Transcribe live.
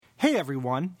Hey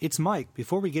everyone, it's Mike.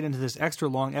 Before we get into this extra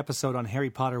long episode on Harry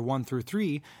Potter 1 through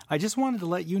 3, I just wanted to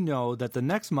let you know that the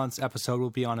next month's episode will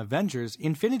be on Avengers,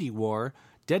 Infinity War,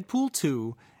 Deadpool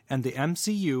 2, and the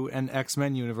MCU and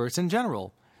X-Men universe in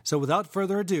general. So without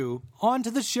further ado, on to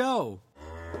the show!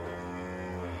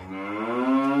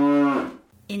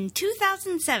 In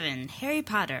 2007, Harry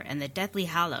Potter and the Deathly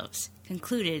Hallows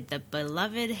concluded the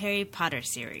beloved Harry Potter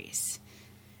series.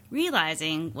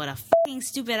 Realizing what a f***ing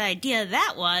stupid idea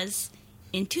that was,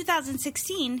 in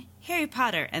 2016, Harry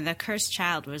Potter and the Cursed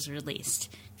Child was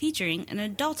released, featuring an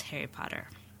adult Harry Potter.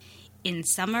 In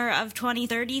summer of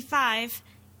 2035,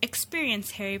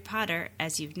 experience Harry Potter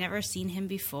as you've never seen him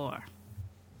before.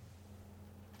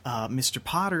 Mr.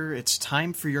 Potter, it's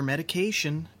time for your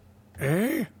medication.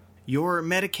 Eh? Your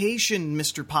medication,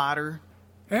 Mr. Potter.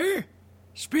 Eh?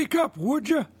 Speak up, would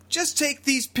you? Just take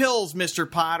these pills, Mr.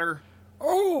 Potter.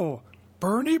 Oh,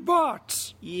 Bernie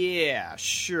Bots. Yeah,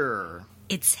 sure.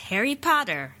 It's Harry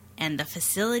Potter and the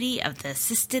Facility of the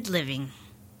Assisted Living.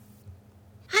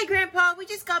 Hi, Grandpa. We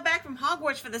just got back from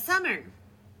Hogwarts for the summer.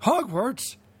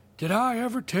 Hogwarts? Did I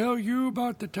ever tell you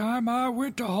about the time I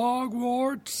went to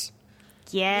Hogwarts?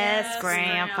 Yes,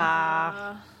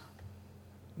 Grandpa.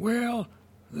 Well,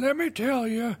 let me tell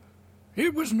you,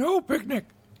 it was no picnic.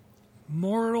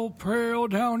 Mortal peril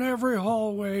down every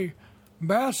hallway.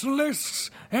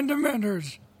 Basilisks and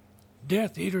Dementors.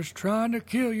 Death Eaters trying to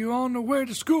kill you on the way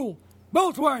to school.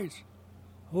 Both ways.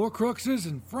 Horcruxes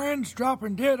and friends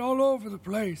dropping dead all over the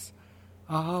place.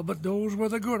 Ah, but those were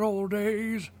the good old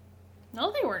days.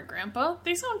 No, they weren't, Grandpa.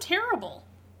 They sound terrible.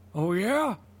 Oh,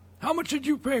 yeah? How much did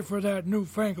you pay for that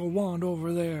newfangled wand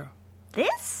over there?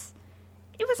 This?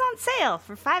 It was on sale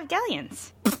for 5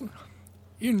 galleons.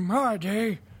 In my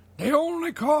day, they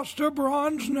only cost a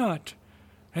bronze nut.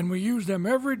 And we used them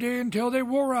every day until they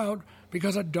wore out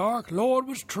because a Dark Lord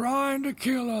was trying to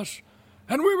kill us.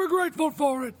 And we were grateful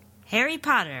for it. Harry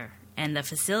Potter and the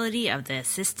Facility of the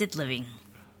Assisted Living.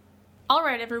 All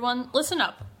right, everyone, listen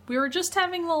up. We were just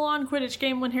having a lawn Quidditch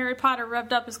game when Harry Potter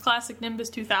revved up his classic Nimbus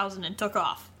 2000 and took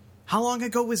off. How long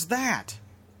ago was that?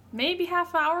 Maybe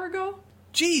half an hour ago?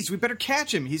 Geez, we better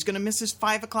catch him. He's gonna miss his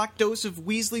 5 o'clock dose of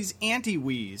Weasley's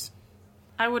anti-wheeze.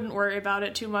 I wouldn't worry about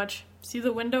it too much. See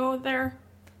the window there?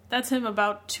 That's him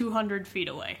about 200 feet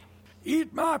away.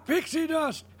 Eat my pixie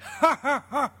dust!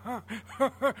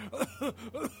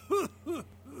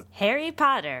 Harry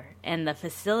Potter and the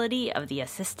Facility of the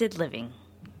Assisted Living.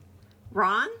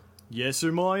 Ron, Yes,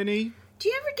 Hermione? do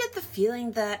you ever get the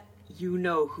feeling that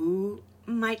you-know-who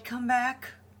might come back?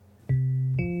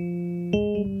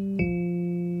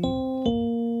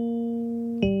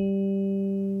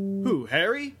 Who,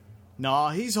 Harry?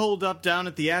 Nah, he's holed up down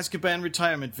at the Azkaban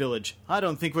Retirement Village. I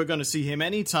don't think we're gonna see him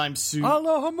anytime soon.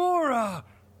 Alohomora!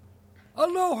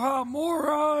 Aloha,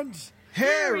 morons!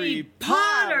 Harry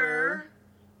Potter!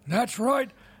 That's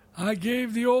right. I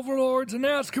gave the overlords in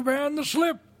Azkaban the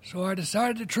slip, so I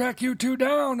decided to track you two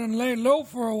down and lay low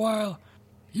for a while.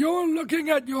 You're looking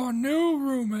at your new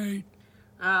roommate.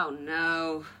 Oh,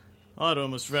 no. I'd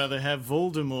almost rather have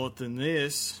Voldemort than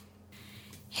this.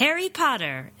 Harry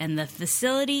Potter and the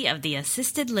Facility of the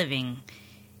Assisted Living.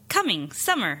 Coming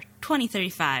summer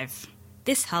 2035.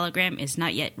 This hologram is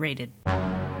not yet rated.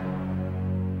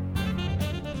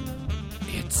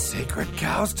 It's Sacred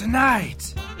Cows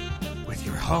Tonight with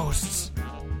your hosts,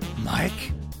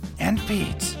 Mike and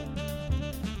Pete,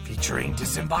 featuring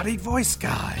Disembodied Voice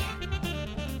Guy,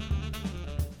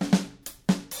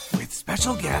 with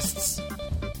special guests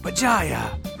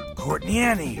Bajaya, Courtney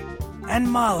Annie, and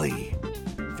Molly,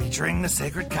 featuring the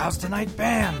Sacred Cows Tonight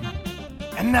band.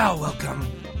 And now welcome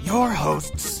your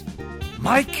hosts,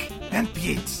 Mike and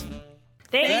Pete.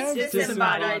 Thanks,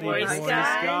 Disembodied Voice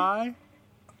Guy.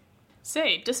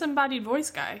 Say, Disembodied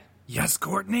Voice Guy, Yes,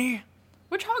 Courtney?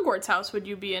 which Hogwarts house would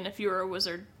you be in if you were a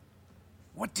wizard?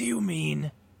 What do you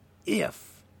mean,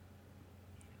 if?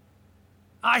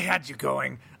 I had you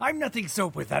going. I'm nothing so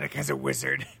pathetic as a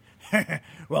wizard.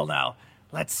 Well, now,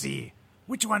 let's see.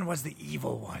 Which one was the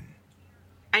evil one?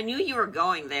 I knew you were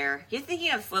going there. You're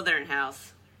thinking of Slytherin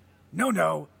House.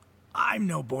 No. I'm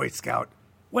no Boy Scout.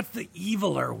 What's the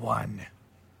eviler one?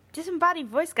 Disembodied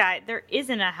Voice Guy, there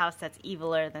isn't a house that's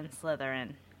eviler than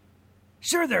Slytherin.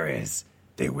 Sure there is.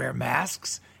 They wear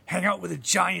masks, hang out with a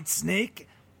giant snake,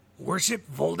 worship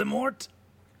Voldemort.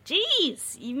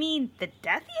 Jeez, you mean the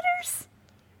Death Eaters?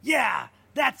 Yeah,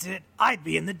 that's it. I'd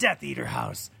be in the Death Eater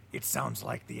house. It sounds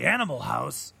like the Animal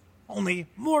House, only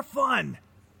more fun.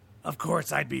 Of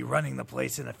course, I'd be running the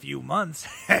place in a few months.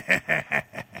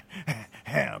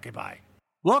 Okay, bye.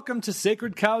 Welcome to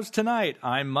Sacred Cows Tonight.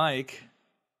 I'm Mike.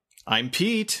 I'm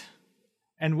Pete.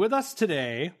 And with us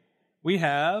today, we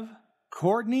have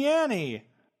Courtney Annie.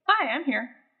 Hi, I'm here.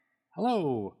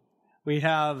 Hello. We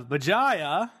have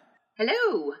Bajaya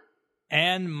Hello.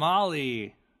 and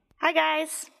Molly. Hi,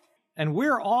 guys. And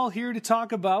we're all here to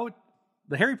talk about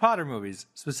the Harry Potter movies,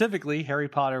 specifically Harry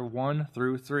Potter 1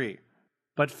 through 3.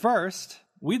 But first,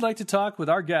 we'd like to talk with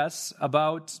our guests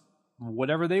about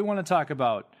whatever they want to talk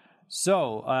about.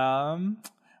 So,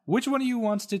 which one of you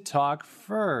wants to talk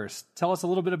first? Tell us a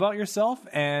little bit about yourself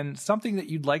and something that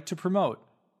you'd like to promote.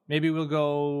 Maybe we'll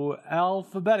go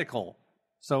alphabetical.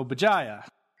 So, Bajaya.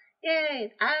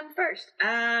 Yay, I'm first.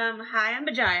 Hi, I'm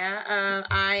Bajaya.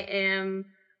 I am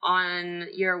on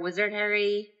your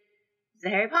the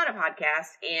Harry Potter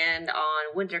podcast, and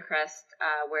on Wintercrest,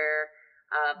 where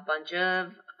a bunch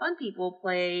of fun people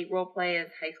role play as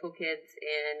high school kids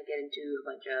and get into a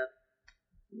bunch of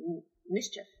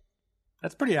mischief.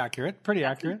 That's pretty accurate. Pretty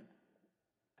accurate.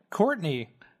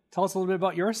 Courtney, tell us a little bit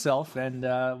about yourself and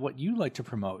what you like to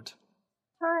promote.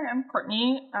 Hi, I'm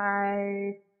Courtney.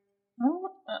 I'm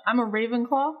a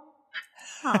Ravenclaw.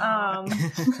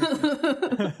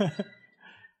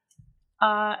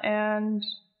 And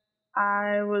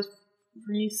I was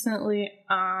recently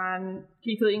on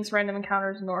Geekly Inc.'s Random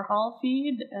Encounters Norhall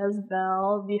feed as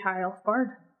Val, the High Elf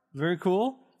Bard. Very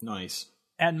cool. Nice.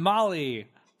 And Molly,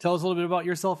 tell us a little bit about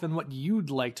yourself and what you'd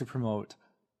like to promote.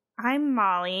 I'm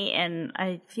Molly, and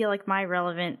I feel like my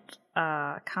relevant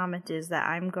comment is that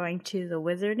I'm going to the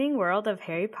wizarding world of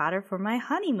Harry Potter for my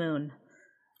honeymoon.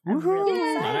 I'm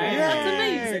really excited. That's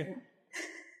amazing.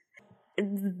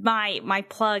 My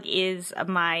plug is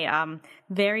my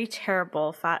very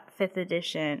terrible 5th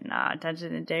edition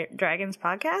Dungeons and Dragons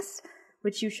podcast,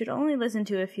 which you should only listen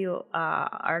to if you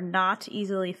are not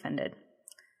easily offended.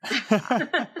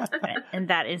 And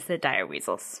that is the Dire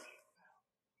Weasels.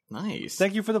 Nice.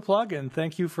 Thank you for the plug, and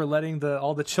thank you for letting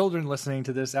all the children listening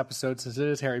to this episode, since it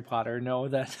is Harry Potter, know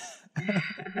that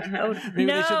maybe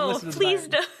they shouldn't listen to please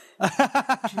mine.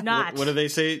 do not. What do they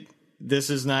say?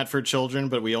 This is not for children,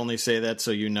 but we only say that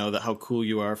so you know that how cool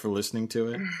you are for listening to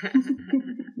it.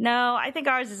 No, I think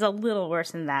ours is a little worse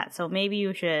than that, so maybe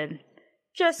you should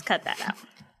just cut that out.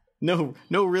 No,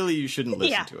 really, you shouldn't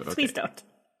listen to it. Okay. Please don't.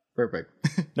 Perfect.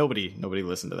 Nobody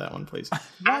listen to that one, please.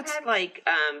 I've had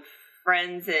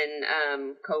friends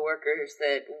and coworkers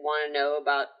that want to know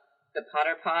about the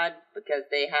Potter Pod because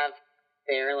they have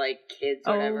their kids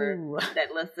or whatever that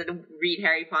read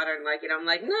Harry Potter and like it. I'm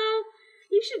like, no,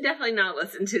 you should definitely not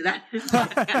listen to that.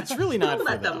 It's really not. Don't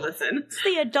let them listen. It's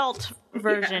the adult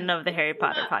version of the Harry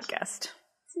Potter podcast.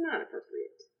 It's not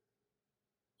appropriate.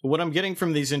 What I'm getting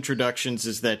from these introductions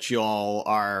is that y'all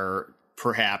are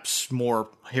perhaps more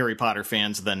Harry Potter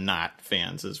fans than not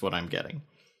fans, is what I'm getting.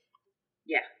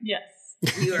 Yeah. Yes.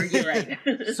 You're right.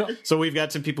 So we've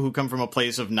got some people who come from a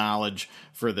place of knowledge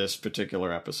for this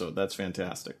particular episode. That's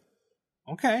fantastic.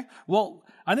 Okay. Well,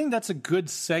 I think that's a good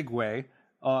segue,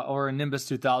 or a Nimbus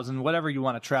 2000, whatever you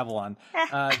want to travel on.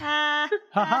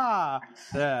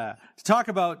 To talk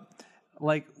about,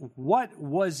 what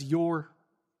was your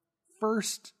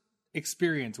first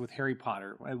experience with Harry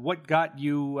Potter? What got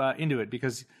you into it?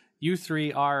 Because you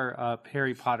three are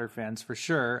Harry Potter fans for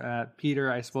sure.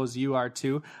 Peter, I suppose you are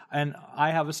too. And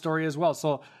I have a story as well.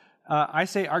 So I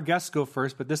say our guests go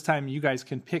first, but this time you guys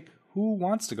can pick who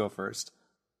wants to go first.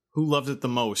 Who loved it the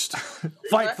most?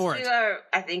 Fight for it.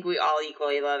 I think we all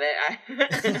equally love it.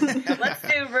 Let's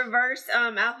do reverse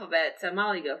alphabet. So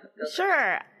Molly, go.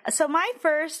 Sure. So my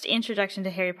first introduction to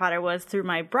Harry Potter was through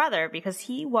my brother because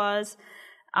he was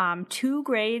 2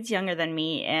 grades younger than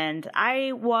me, and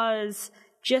I was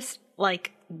just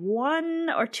 1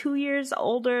 or 2 years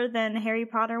older than Harry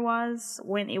Potter was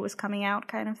when it was coming out,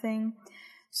 kind of thing.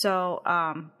 So,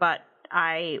 but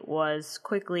I was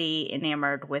quickly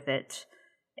enamored with it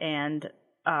and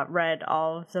read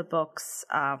all of the books.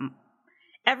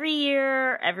 Every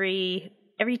year, every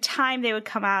time they would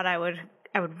come out, I would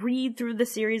read through the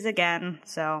series again.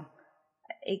 So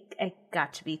it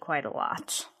got to be quite a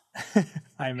lot.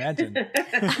 I imagine.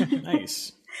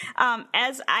 Nice.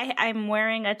 As I'm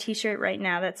wearing a t-shirt right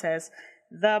now that says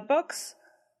the book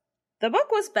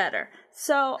was better.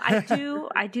 So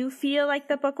I do feel like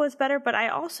the book was better, but I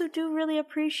also do really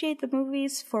appreciate the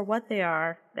movies for what they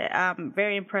are. I'm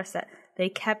very impressed that they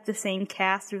kept the same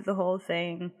cast through the whole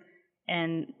thing,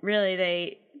 and really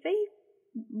they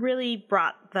really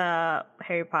brought the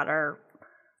Harry Potter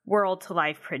world to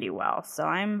life pretty well. So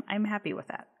I'm happy with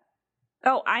that.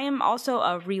 Oh, I am also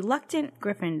a reluctant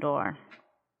Gryffindor.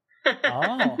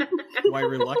 Oh. Why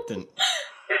reluctant?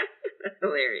 That's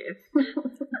hilarious.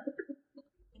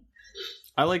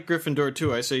 I like Gryffindor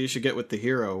too. I say you should get with the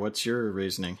hero. What's your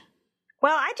reasoning?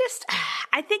 Well,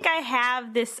 I think I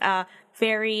have this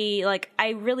very, like,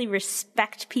 I really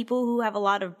respect people who have a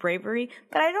lot of bravery,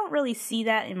 but I don't really see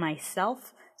that in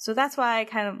myself. So that's why I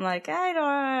kind of like, I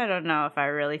don't know if I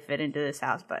really fit into this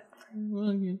house, but.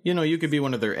 Well, you know, you could be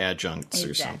one of their adjuncts or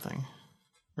Exactly. something.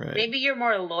 Right. Maybe you're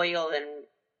more loyal than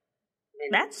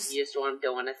That's- you just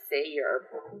don't want to say you're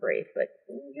brave, but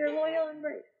you're loyal and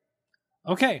brave.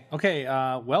 Okay.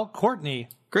 Well, Courtney,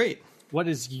 Great. what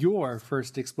is your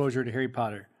first exposure to Harry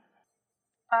Potter?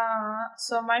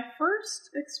 So my first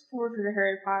exposure to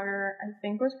Harry Potter, I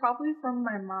think, was probably from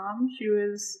my mom. She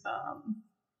was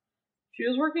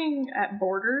working at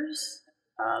Borders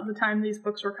the time these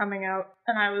books were coming out,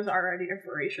 and I was already a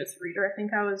voracious reader. I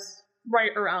think I was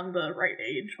right around the right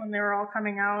age when they were all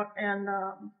coming out, and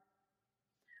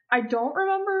I don't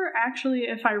remember actually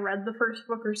if I read the first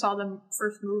book or saw the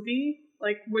first movie,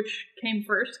 like which came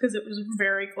first, because it was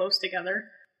very close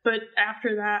together. But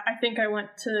after that, I think I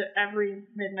went to every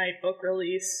midnight book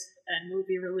release and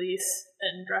movie release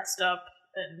and dressed up,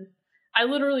 and I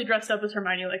literally dressed up as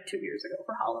Hermione like 2 years ago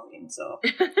for Halloween, so.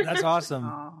 That's awesome.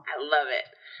 I love it.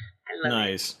 I love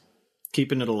it. Nice.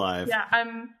 Keeping it alive. Yeah,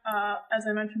 I'm, as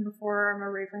I mentioned before, I'm a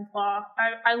Ravenclaw.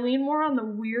 I lean more on the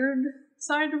weird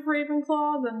side of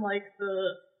Ravenclaw than like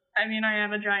I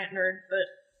am a giant nerd, but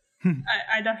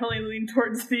I definitely lean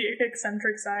towards the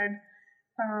eccentric side.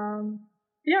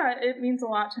 Yeah, it means a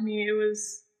lot to me. It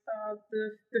was,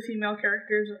 the female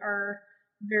characters are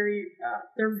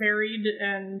they're varied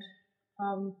and,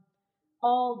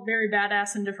 all very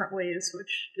badass in different ways,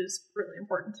 which is really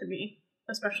important to me,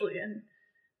 especially in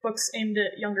books aimed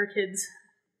at younger kids.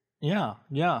 Yeah.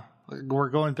 We're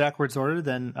going backwards order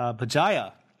then.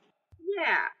 Pajaya.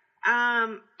 Yeah.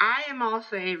 I am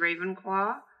also a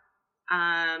Ravenclaw.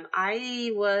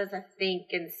 I was, I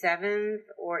think, in 7th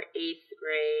or 8th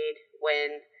grade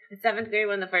when 7th grade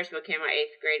when the first book came out,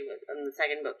 8th grade when the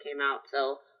second book came out,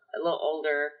 so a little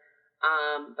older.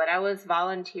 But I was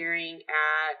volunteering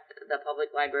at the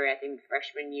public library, I think,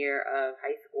 freshman year of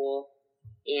high school,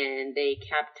 and they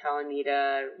kept telling me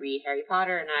to read Harry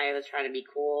Potter, and I was trying to be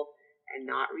cool and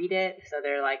not read it. So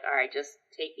they're like, all right, just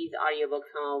take these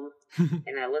audiobooks home.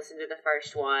 And I listened to the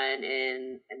first one,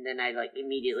 and then I like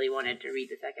immediately wanted to read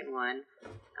the second one.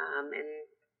 And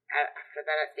after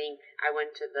that, I think I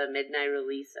went to the midnight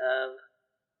release of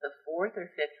the 4th or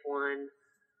 5th one.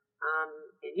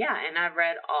 And I've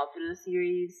read all through the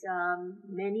series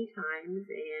many times,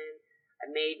 and I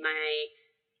made my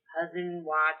husband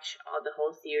watch all the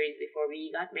whole series before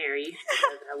we got married,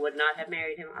 because I would not have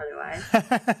married him otherwise.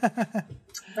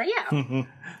 But yeah.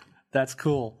 That's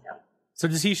cool. So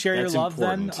does he share That's your love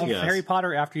then important, of yes. Harry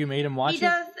Potter after you made him watch He it?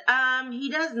 does. He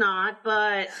does not,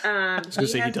 but I was going to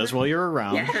say he does while you're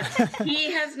around. Yeah.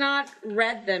 He has not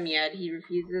read them yet. He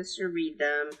refuses to read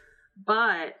them.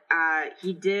 But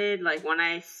he did, like, when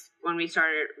we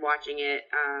started watching it,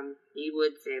 he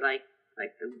would say,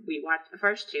 we watched the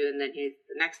first two, and then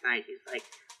the next night he's like,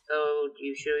 so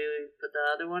should we put the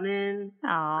other one in?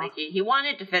 Aww. Like, he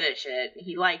wanted to finish it.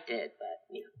 He liked it, but,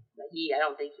 I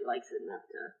don't think he likes it enough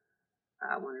to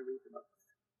want to read the books.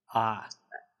 Ah.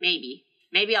 But maybe.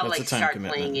 Maybe I'll, That's a time start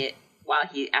commitment. playing it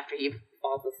after he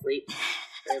falls asleep.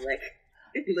 Or,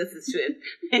 he listens to it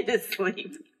in his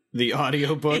sleep. The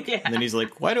audiobook. Yeah. And then he's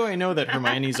like, why do I know that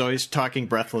Hermione's always talking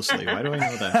breathlessly? Why do I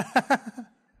know that?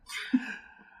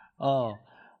 Oh.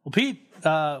 Well, Pete,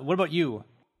 what about you?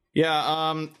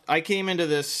 Yeah, I came into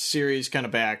this series kind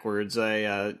of backwards.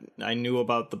 I knew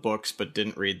about the books but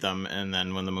didn't read them, and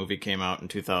then when the movie came out in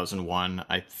 2001,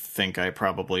 I think I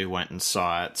probably went and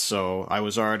saw it. So I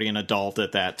was already an adult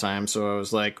at that time, so I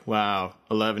was like, wow,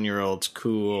 11-year-olds,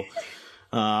 cool.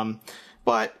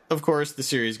 But, of course, the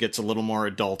series gets a little more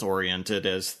adult-oriented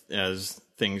as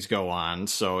things go on,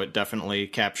 so it definitely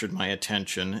captured my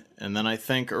attention. And then I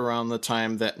think around the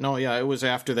time that, it was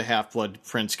after the Half-Blood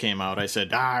Prince came out, I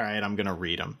said, all right, I'm going to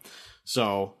read them.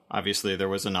 So, obviously, there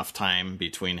was enough time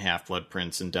between Half-Blood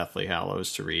Prince and Deathly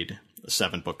Hallows to read the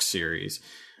 7-book series,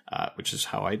 which is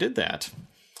how I did that.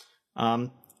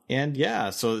 And yeah,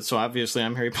 so obviously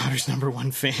I'm Harry Potter's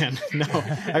 #1 fan. No,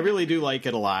 I really do like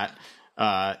it a lot.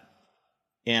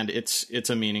 And it's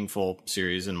a meaningful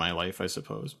series in my life, I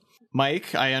suppose.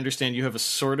 Mike, I understand you have a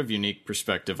sort of unique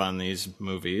perspective on these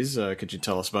movies. Could you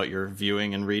tell us about your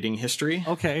viewing and reading history?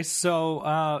 Okay, so,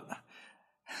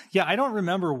 I don't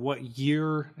remember what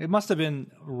year. It must have been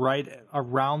right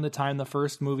around the time the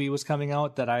first movie was coming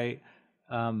out that I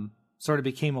sort of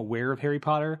became aware of Harry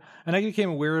Potter. And I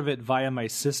became aware of it via my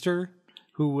sister,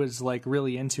 who was, like,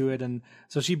 really into it. And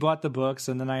so she bought the books,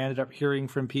 and then I ended up hearing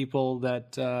from people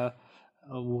that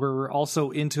were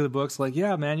also into the books, like,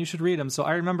 yeah, man, you should read them. So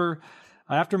I remember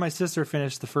after my sister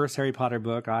finished the first Harry Potter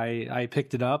book, I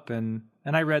picked it up and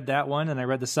I read that one, and I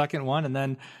read the second one, and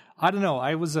then I don't know,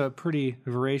 I was a pretty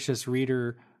voracious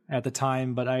reader at the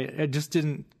time, but I just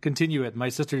didn't continue it. My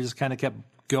sister just kind of kept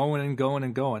going and going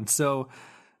and going. So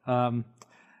I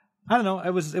don't know.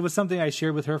 It was something I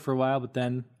shared with her for a while, but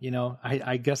then,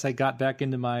 I guess I got back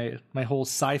into my whole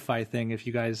sci-fi thing. If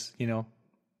you guys,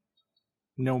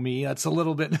 know me, that's a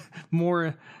little bit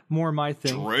more my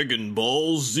thing. Dragon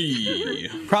Ball Z.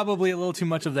 Probably a little too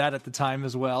much of that at the time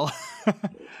as well.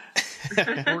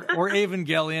 or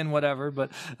Evangelion, whatever.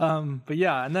 But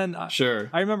yeah, and then sure.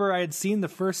 I remember I had seen the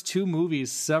first two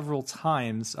movies several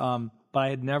times, but I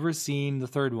had never seen the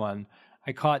third one.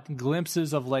 I caught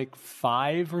glimpses of like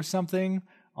 5 or something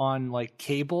on like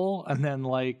cable, and then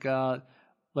like 8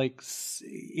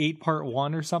 part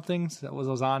 1 or something. So that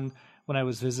was on when I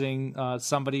was visiting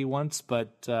somebody once,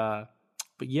 but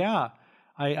yeah,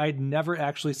 I'd never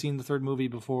actually seen the third movie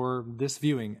before this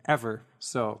viewing ever.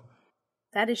 So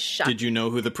that is shocking. Did you know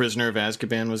who the Prisoner of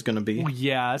Azkaban was going to be?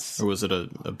 Yes. Or was it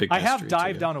a big? I have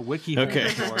dived down a wiki. Okay,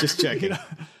 before. Just checking.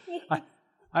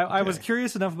 I was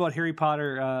curious enough about Harry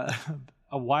Potter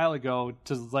a while ago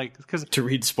to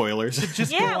read spoilers.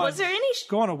 Just was there any?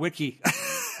 Go on a wiki.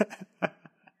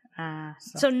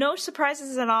 So no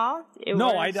surprises at all.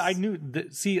 I knew.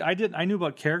 I knew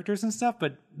about characters and stuff,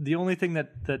 but the only thing that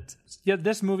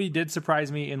this movie did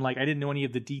surprise me in I didn't know any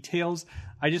of the details.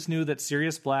 I just knew that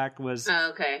Sirius Black was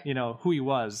who he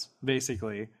was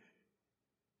basically.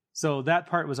 So that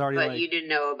part was already. But you didn't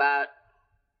know about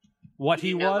what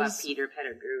he was. About Peter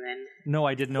Pettigrew and. No,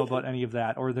 I didn't know about any of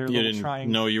that or their you little didn't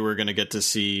trying. know you were going to get to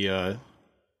see.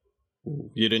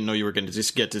 You didn't know you were going to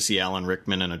just get to see Alan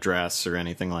Rickman in a dress or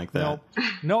anything like that.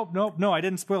 Nope. No, I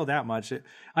didn't spoil that much.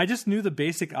 I just knew the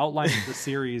basic outline of the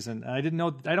series, and I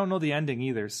don't know the ending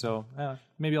either. So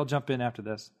maybe I'll jump in after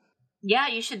this. Yeah,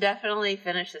 you should definitely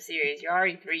finish the series. You're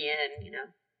already 3 in,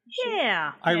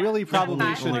 Yeah. I really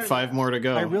probably should. Only 5 more to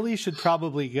go. I really should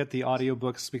probably get the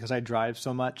audiobooks because I drive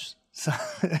so much,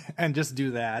 and just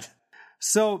do that.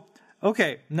 So,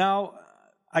 okay, now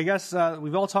I guess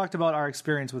we've all talked about our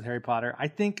experience with Harry Potter. I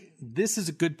think this is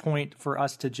a good point for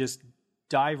us to just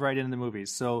dive right into the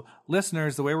movies. So,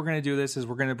 listeners, the way we're going to do this is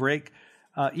we're going to break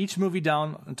each movie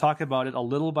down and talk about it a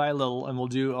little by little, and we'll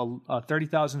do a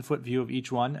 30,000-foot view of each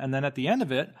one. And then at the end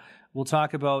of it, we'll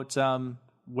talk about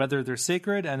whether they're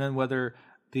sacred and then whether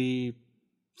the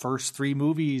first 3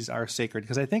 movies are sacred.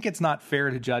 Because I think it's not fair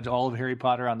to judge all of Harry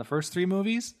Potter on the first 3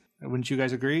 movies. Wouldn't you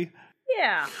guys agree?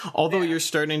 Yeah. Although you're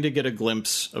starting to get a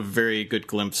very good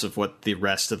glimpse of what the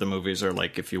rest of the movies are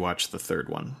like if you watch the third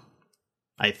one,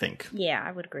 I think. Yeah,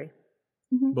 I would agree.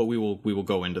 Mm-hmm. But we will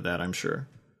go into that, I'm sure.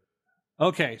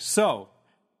 Okay, so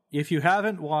if you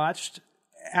haven't watched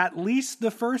at least the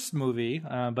first movie,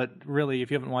 but really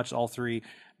if you haven't watched all 3,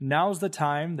 now's the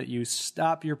time that you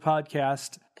stop your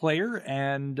podcast player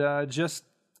and just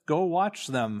go watch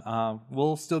them.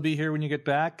 We'll still be here when you get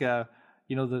back.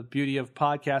 The beauty of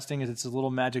podcasting is it's a little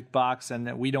magic box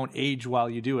and we don't age while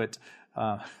you do it.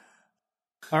 All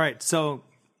right, so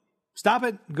stop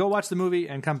it, go watch the movie,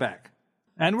 and come back.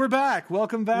 And we're back.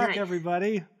 Welcome back,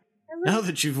 everybody. Now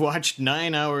that you've watched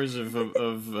 9 hours of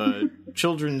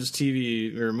children's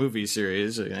TV or movie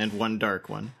series and one dark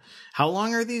one, how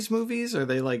long are these movies? Are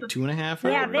they like 2.5 hours?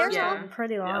 Yeah, they're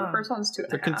pretty long. Yeah, the first one's 2.5.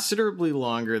 They're considerably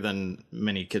longer than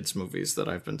many kids' movies that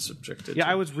I've been subjected to. Yeah,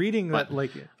 I was reading that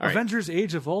Avengers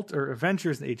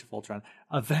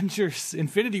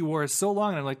Infinity War is so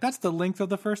long, and I'm like, that's the length of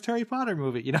the first Harry Potter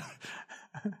movie,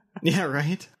 Yeah,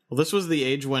 right? Well, this was the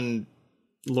age when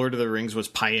Lord of the Rings was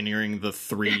pioneering the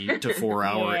 3 to 4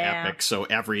 hour epic, so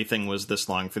everything was this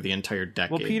long for the entire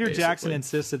decade. Well, Peter Jackson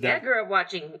insisted that. I grew up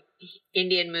watching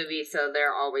Indian movies, so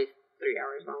they're always 3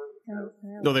 hours long.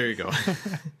 So. Oh, there you go.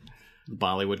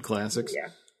 Bollywood classics. Yeah.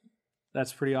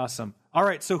 That's pretty awesome. All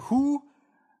right, so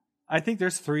I think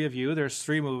there's 3 of you. There's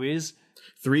 3 movies.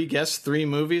 3 guests, 3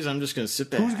 movies. I'm just going to sit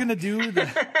back. Who's going to do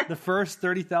the first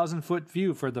 30,000-foot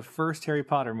view for the first Harry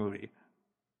Potter movie?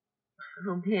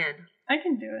 Oh, man. I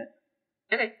can do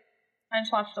it. Okay. I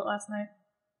just watched it last night.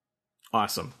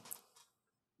 Awesome.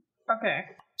 Okay.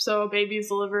 So a baby's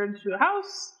delivered to a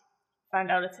house.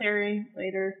 Find out it's Harry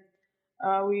later.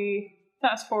 We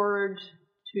fast forward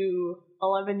to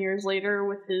 11 years later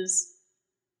with his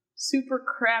super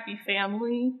crappy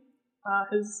family,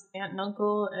 his aunt and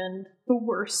uncle, and the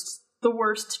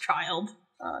worst child,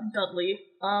 Dudley.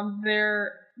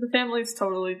 The family's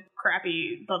totally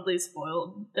crappy. Dudley's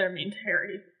spoiled. They're mean to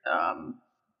Harry.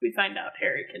 We find out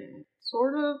Harry can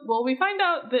we find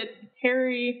out that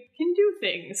Harry can do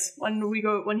things when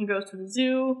he goes to the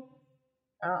zoo.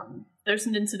 There's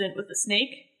an incident with a snake.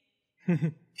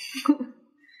 And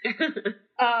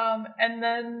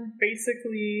then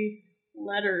basically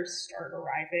letters start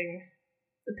arriving.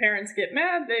 The parents get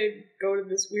mad. They go to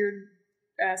this weird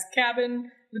ass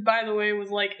cabin that, by the way, was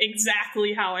like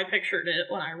exactly how I pictured it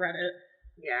when I read it.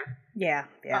 Yeah.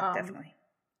 Yeah, definitely.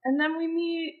 And then we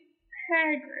meet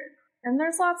Hagrid. And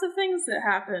there's lots of things that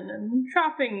happen, and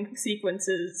shopping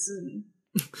sequences, and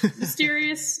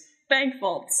mysterious bank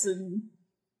vaults, and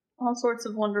all sorts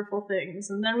of wonderful things.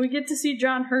 And then we get to see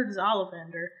John Hurt's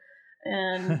Ollivander.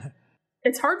 And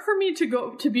it's hard for me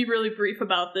to be really brief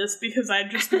about this because I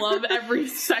just love every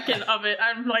second of it.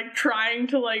 I'm like trying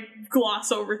to like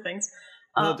gloss over things.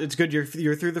 Well, it's good you're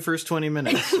through the first 20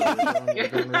 minutes. So we're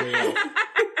going really well.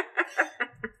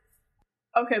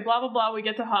 Okay, blah blah blah. We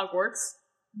get to Hogwarts.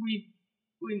 We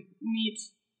meet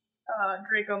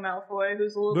Draco Malfoy,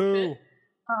 who's a little bit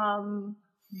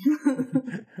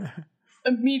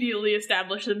immediately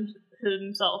established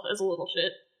himself as a little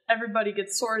shit. Everybody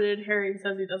gets sorted. Harry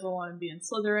says he doesn't want to be in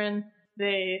Slytherin.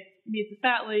 They meet the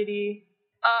fat lady.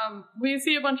 We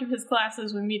see a bunch of his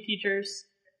classes. We meet teachers,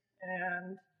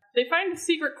 and they find a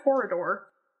secret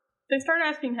corridor. They start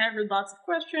asking Hagrid lots of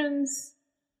questions,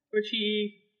 which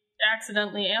he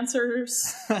accidentally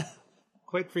answers.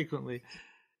 Quite frequently.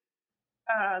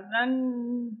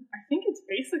 Then I think it's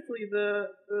basically the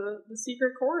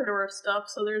secret corridor stuff.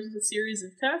 So there's a series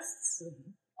of tests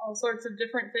and all sorts of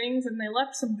different things, and they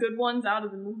left some good ones out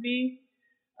of the movie.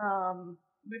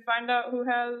 We find out who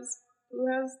has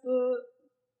the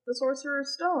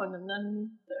Sorcerer's Stone, and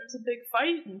then there's a big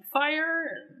fight and fire,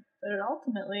 and then it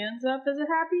ultimately ends up as a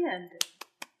happy ending.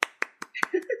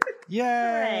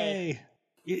 Yay!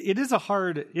 It is a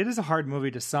hard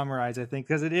movie to summarize, I think,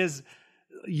 because it is.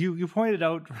 You pointed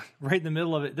out right in the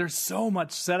middle of it. There's so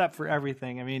much setup for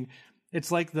everything. I mean, it's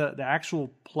like the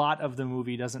actual plot of the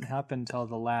movie doesn't happen until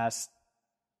the last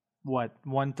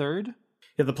 1/3.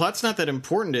 Yeah, the plot's not that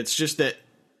important. It's just that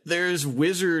there's a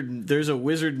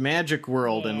wizard magic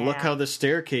world, and look how the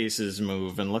staircases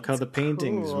move, and look how the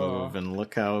paintings move, and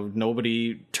look how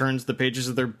nobody turns the pages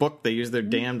of their book. They use their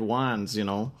damned wands, you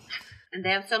know. And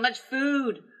they have so much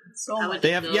food.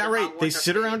 They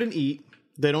sit around and eat.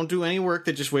 They don't do any work.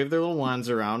 They just wave their little wands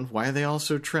around. Why are they all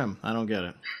so trim? I don't get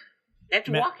it. They have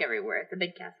to walk everywhere. It's a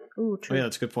big castle. Ooh, true. Oh, yeah,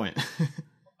 that's a good point.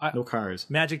 No cars.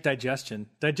 Magic digestion.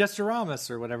 Digesteramus,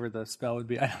 or whatever the spell would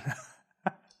be. I don't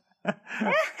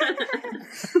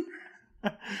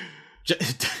know.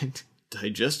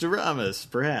 Digesteramus,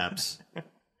 perhaps.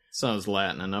 Sounds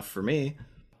Latin enough for me.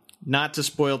 Not to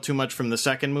spoil too much from the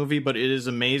second movie, but it is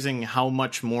amazing how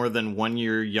much more than 1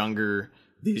 year younger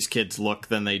these kids look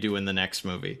than they do in the next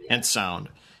movie, and sound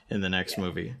in the next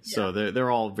movie. So they're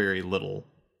all very little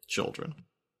children.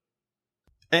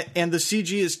 And the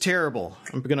CG is terrible.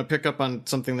 I'm going to pick up on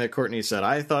something that Courtney said.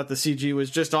 I thought the CG was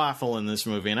just awful in this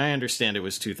movie, and I understand it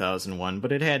was 2001,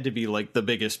 but it had to be like the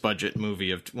biggest budget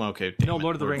movie of... Well, okay.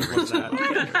 Lord of the Rings was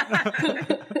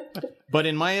that. But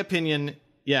in my opinion,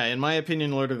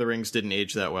 Lord of the Rings didn't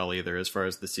age that well either as far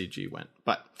as the CG went.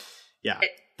 But, yeah.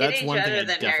 That's one thing I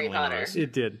definitely noticed.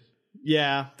 It did.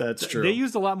 Yeah, that's true. They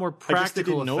used a lot more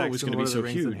practical effects it was going to be so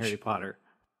huge than Harry Potter.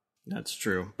 That's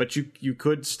true. But you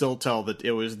could still tell that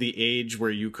it was the age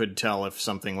where you could tell if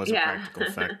something was a practical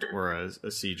effect or a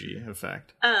CG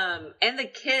effect. And the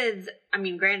kids, I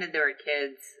mean, granted they were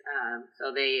kids,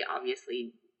 so they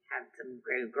obviously had some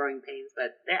great growing pains,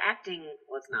 but their acting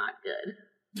was not good.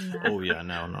 Oh, yeah,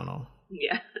 no.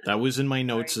 Yeah. That was in my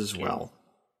notes as well.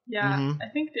 Yeah, I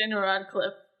think Daniel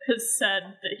Radcliffe has said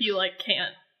that he, like,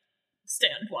 can't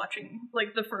stand watching,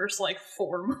 like, the first, like,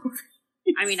 4 movies.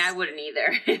 I mean, I wouldn't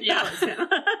either. Yeah.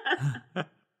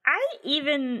 I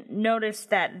even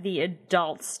noticed that the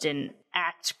adults didn't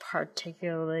act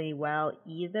particularly well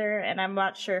either, and I'm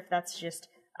not sure if that's just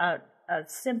a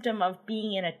symptom of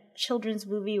being in a children's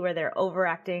movie where they're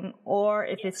overacting, or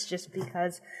if it's just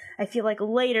because I feel like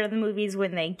later in the movies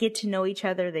when they get to know each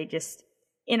other, they just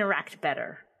interact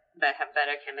better. That have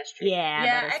better chemistry. Yeah,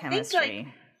 better chemistry. Think,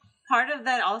 like, part of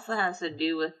that also has to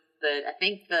do with I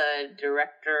think the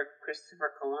director,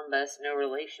 Christopher Columbus, no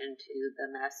relation to the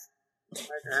mass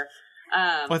murderer.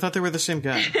 I thought they were the same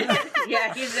guy.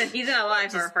 Yeah, he's been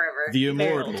alive for forever. The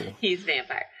immortal. He's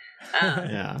vampire.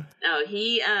 Yeah. No,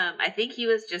 he. I think he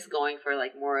was just going for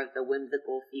like more of the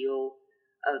whimsical feel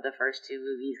of the first 2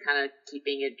 movies, kind of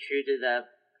keeping it true to the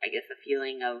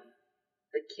feeling of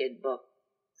the kid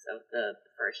books of the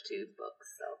first 2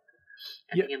 books. So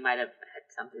I think it might have had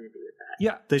something to do with that.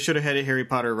 Yeah. They should have had Harry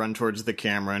Potter run towards the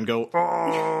camera and go,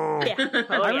 oh! Yeah.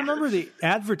 Oh, I yeah. remember the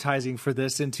advertising for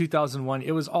this in 2001.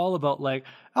 It was all about like,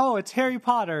 oh, it's Harry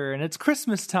Potter and it's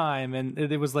Christmas time. And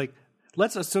it was like,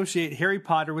 let's associate Harry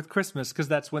Potter with Christmas because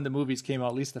that's when the movies came out,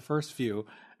 at least the first few.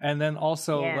 And then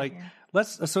also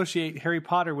let's associate Harry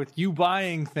Potter with you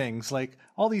buying things like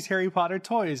all these Harry Potter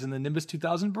toys and the Nimbus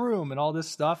 2000 broom and all this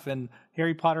stuff and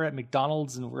Harry Potter at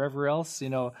McDonald's and wherever else,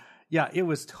 Yeah, it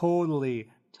was totally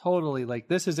like,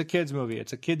 this is a kid's movie.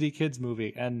 It's a kids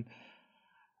movie. And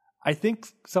I think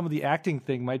some of the acting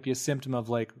thing might be a symptom of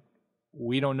like,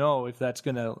 we don't know if that's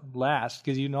going to last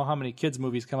because you know how many kids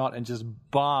movies come out and just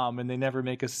bomb and they never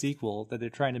make a sequel that they're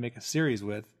trying to make a series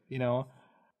with, Yeah.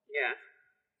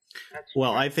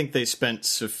 Well, I think they spent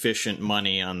sufficient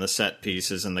money on the set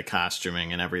pieces and the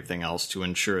costuming and everything else to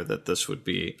ensure that this would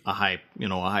be a high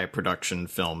production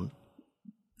film,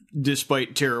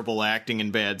 despite terrible acting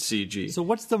and bad CG. So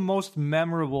what's the most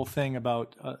memorable thing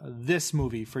about this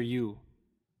movie for you?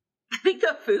 I think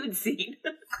the food scene.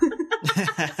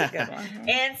 That's a good one.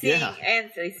 and seeing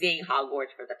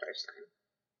Hogwarts for the first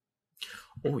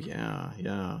time. Oh, yeah.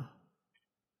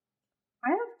 I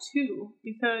have two,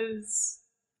 because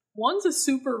one's a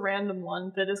super random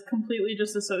one that is completely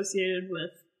just associated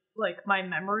with, like, my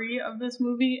memory of this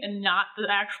movie and not the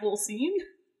actual scene.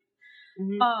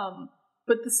 Mm-hmm.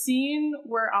 But the scene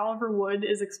where Oliver Wood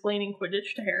is explaining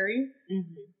Quidditch to Harry,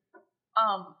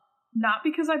 not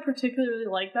because I particularly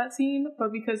like that scene,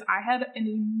 but because I had an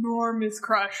enormous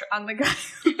crush on the guy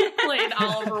who played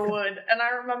Oliver Wood. And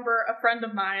I remember a friend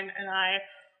of mine and I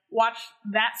watched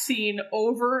that scene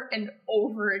over and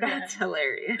over again. That's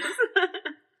hilarious.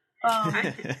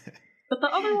 But the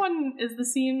other one is the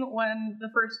scene when the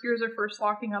first years are first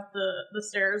walking up the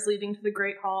stairs leading to the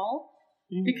Great Hall.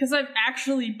 Because I've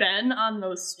actually been on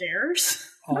those stairs.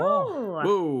 Oh.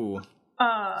 Whoa.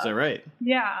 Is that right?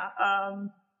 Yeah.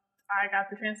 I got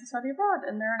the chance to study abroad,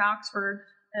 and they're in Oxford.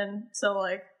 And so,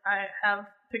 like, I have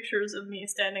pictures of me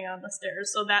standing on the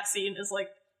stairs. So that scene is, like,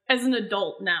 as an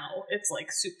adult now, it's,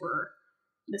 like, super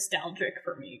nostalgic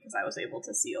for me because I was able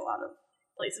to see a lot of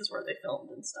places where they filmed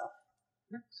and stuff.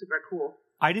 Super cool.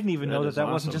 I didn't even know that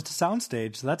awesome. wasn't just a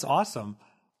soundstage, so that's awesome.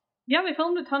 Yeah, they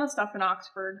filmed a ton of stuff in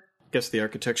Oxford. Guess the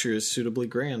architecture is suitably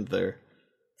grand there.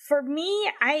 For me,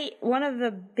 one of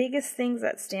the biggest things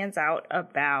that stands out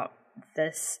about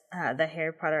this, the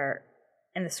Harry Potter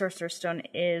and the Sorcerer's Stone,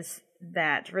 is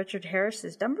that Richard Harris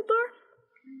is Dumbledore.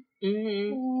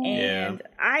 Mm-hmm. And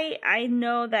I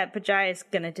know that Bajai is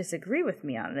going to disagree with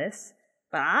me on this,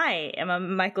 but I am a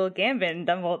Michael Gambon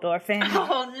Dumbledore fan.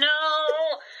 Oh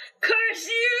no! Curse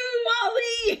you,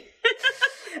 Molly!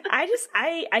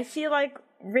 I feel like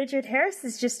Richard Harris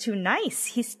is just too nice.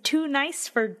 He's too nice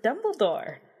for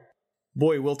Dumbledore.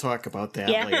 Boy, we'll talk about that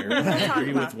later. We'll I talk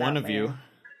agree about with one that of you. later.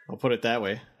 I'll put it that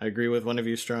way. I agree with one of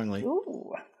you strongly.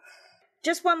 Ooh.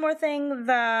 Just one more thing.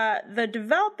 The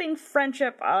developing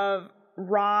friendship of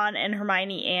Ron and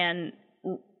Hermione and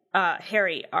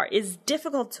Harry is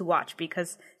difficult to watch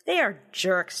because they are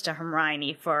jerks to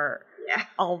Hermione for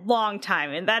a long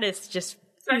time, and that is just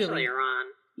Especially Ron.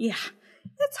 Yeah,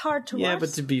 it's hard to watch. Yeah, but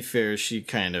to be fair, she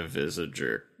kind of is a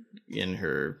jerk in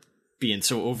her being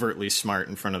so overtly smart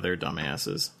in front of their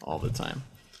dumbasses all the time.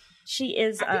 She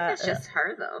is. I think that's just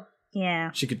her, though.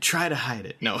 Yeah. She could try to hide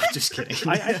it. No, just kidding.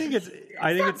 I think it's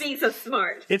being so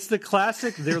smart. It's the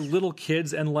classic. They're little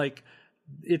kids, and like,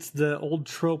 it's the old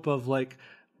trope of like,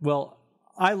 well,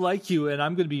 I like you, and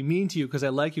I'm going to be mean to you because I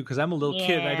like you because I'm a little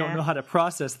kid. And I don't know how to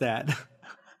process that.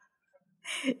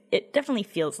 It definitely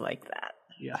feels like that.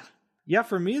 Yeah.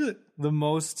 For me, the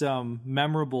most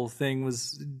memorable thing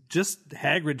was just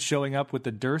Hagrid showing up with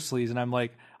the Dursleys, and I'm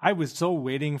like, I was so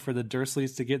waiting for the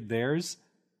Dursleys to get theirs,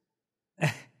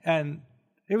 and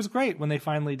it was great when they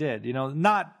finally did. You know,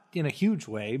 not in a huge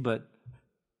way, but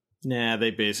Nah, they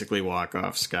basically walk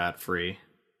off scot-free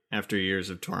after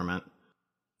years of torment.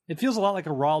 it feels a lot like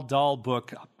a Roald Dahl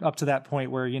book up to that point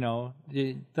where, you know,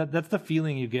 that's the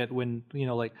feeling you get when, you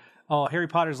know, like, oh, Harry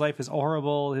Potter's life is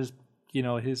horrible, his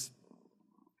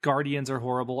guardians are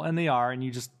horrible, and they are, and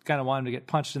you just kind of want him to get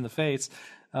punched in the face.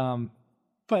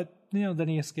 But, you know, then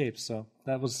he escapes, so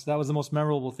that was the most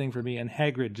memorable thing for me, and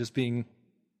Hagrid just being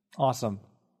awesome.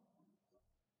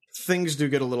 Things do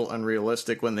get a little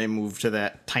unrealistic when they move to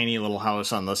that tiny little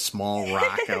house on the small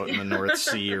rock out in the North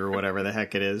Sea or whatever the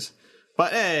heck it is.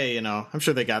 But hey, you know, I'm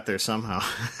sure they got there somehow.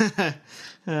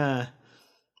 I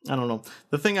don't know.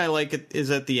 The thing I like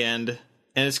is at the end,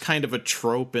 and it's kind of a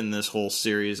trope in this whole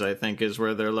series, I think, is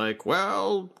where they're like,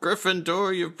 well,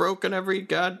 Gryffindor, you've broken every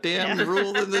goddamn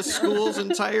rule in this school's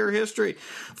entire history.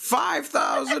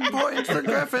 5,000 points for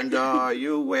Gryffindor,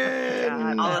 you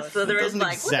win. All of Slytherin's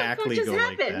like, exactly what the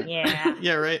fuck just go happened? like that.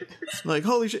 Yeah, right. Like,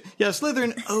 holy shit. Yeah,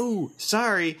 Slytherin, oh,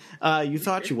 sorry. You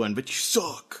thought you won, but you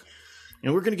suck.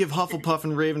 And we're going to give Hufflepuff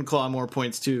and Ravenclaw more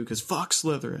points, too, because fuck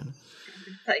Slytherin.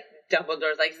 Like,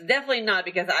 Dumbledore's like, it's definitely not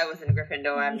because I was in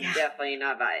Gryffindor. I'm definitely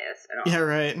not biased at all. Yeah,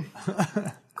 right.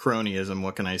 Cronyism,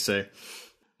 what can I say?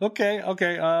 Okay.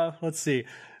 Let's see.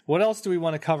 What else do we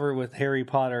want to cover with Harry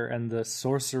Potter and the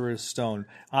Sorcerer's Stone?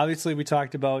 Obviously, we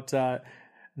talked about that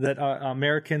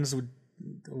Americans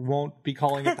won't be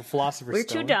calling it the Philosopher's We're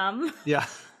Stone. too dumb. Yeah.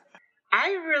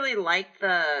 I really liked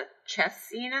the chess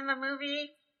scene in the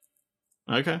movie.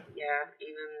 Okay. Yeah,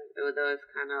 even though it's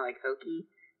kind of like hokey.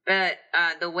 But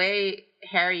the way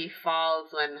Harry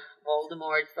falls when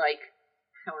Voldemort's like,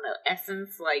 I don't know,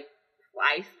 essence like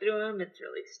flies through him, it's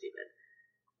really stupid.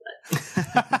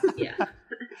 But yeah.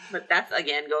 But that's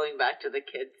again going back to the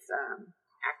kids'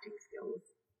 acting skills.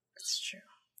 That's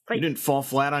true. You didn't fall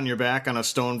flat on your back on a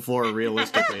stone floor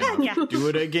realistically enough. Yeah. Do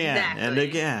it again Exactly. and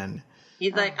again.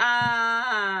 He's like,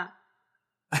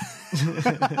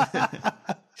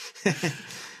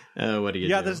 What do you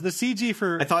do? Yeah, the CG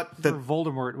for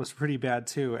Voldemort was pretty bad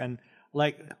too, and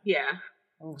like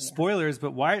spoilers,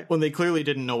 but why? When they clearly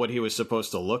didn't know what he was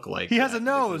supposed to look like. He has a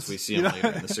nose. We see him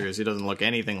later in the series. He doesn't look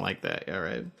anything like that. Yeah,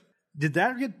 right.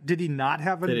 Did he not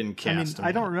have a? They didn't cast him.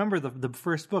 I don't remember the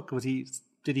first book.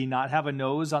 Did he not have a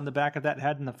nose on the back of that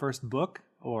head in the first book,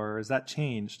 or is that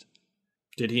changed?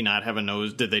 Did he not have a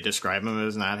nose? Did they describe him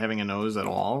as not having a nose at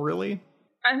all? Really?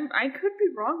 I could be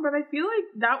wrong, but I feel like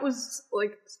that was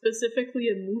like specifically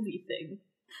a movie thing.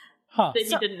 Huh. That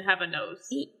he didn't have a nose.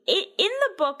 In the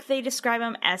book, they describe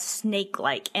him as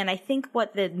snake-like, and I think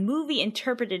what the movie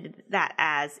interpreted that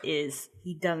as is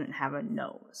he doesn't have a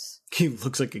nose. He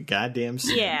looks like a goddamn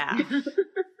snake. Yeah.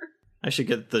 I should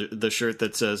get the shirt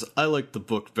that says, I like the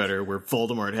book better, where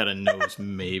Voldemort had a nose,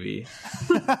 maybe.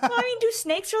 Well, I mean, do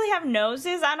snakes really have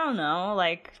noses? I don't know.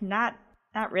 Like, not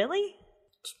really?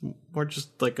 Or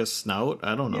just like a snout?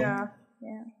 I don't know. Yeah.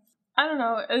 I don't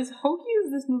know. As hokey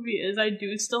as this movie is, I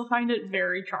do still find it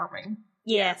very charming.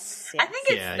 Yes. I think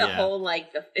it's the whole like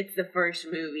it's the first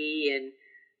movie and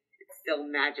it's still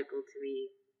magical to me.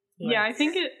 Yeah, I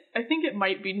think it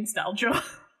might be nostalgia.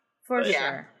 For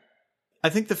sure. I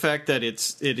think the fact that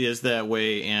it is that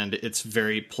way and it's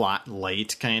very plot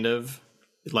light, kind of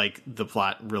like the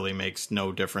plot really makes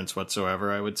no difference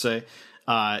whatsoever, I would say.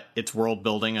 It's world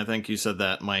building. I think you said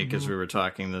that, Mike, as we were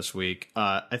talking this week.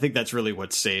 I think that's really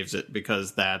what saves it,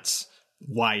 because that's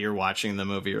why you're watching the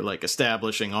movie. You're like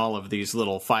establishing all of these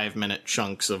little 5-minute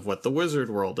chunks of what the wizard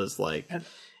world is like.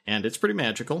 And it's pretty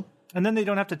magical. And then they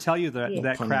don't have to tell you that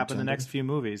Pun crap in the intended. next few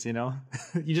movies, you know?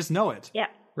 You just know it. Yeah.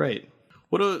 Right.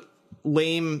 What a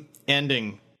lame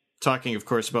ending. Talking, of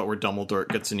course, about where Dumbledore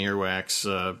gets an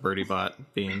earwax, Bertie Bott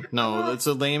being. No, it's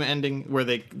a lame ending where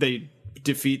they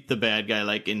defeat the bad guy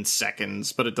like in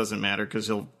seconds, but it doesn't matter because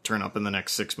he'll turn up in the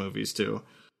next 6 movies too.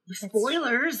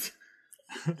 Spoilers.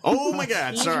 Oh my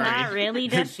god, He's sorry. not really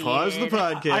defeated. Pause the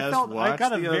podcast. I got a watch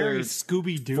the very other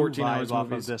Scooby-Doo 14 vibe hours off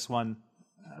movies. of this one.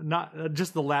 Not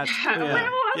just the last. When was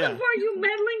it for you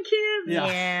meddling kids?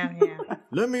 Yeah.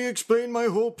 Let me explain my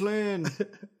whole plan.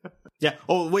 Yeah.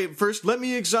 Oh, wait. First, let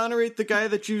me exonerate the guy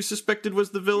that you suspected was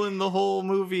the villain the whole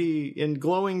movie in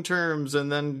glowing terms,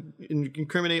 and then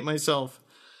incriminate myself.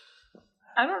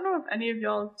 I don't know if any of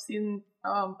y'all have seen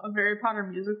a Harry Potter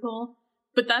musical,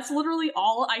 but that's literally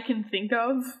all I can think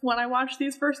of when I watch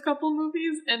these first couple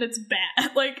movies, and it's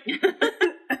bad. Like,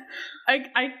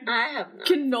 I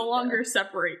can no longer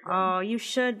separate them. Oh, you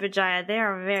should, Vijaya. They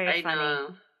are very I funny.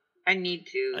 know. I need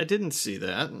to. I didn't see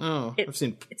that. No, I've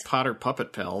seen Potter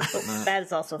Puppet Pals, but not. That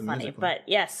is also the funny. musical. But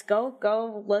yes,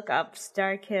 go look up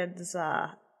Star Kids Harry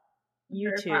Potter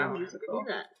YouTube musical.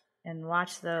 and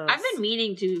watch those. I've been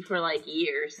meaning to for like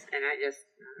years, and I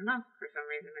don't know. For some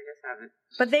reason, I just haven't.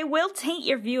 But they will taint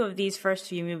your view of these first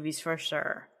few movies for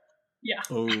sure. Yeah.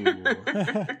 Oh,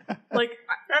 Like,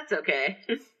 That's okay.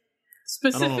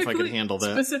 specifically, I don't know if I could handle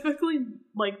that. Specifically,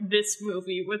 like this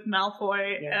movie with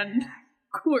Malfoy and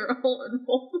Quirrell and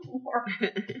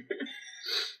Voldemort.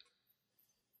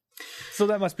 So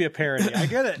that must be a parody. I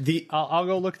get it. I'll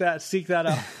go seek that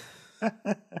up.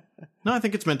 No, I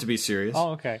think it's meant to be serious.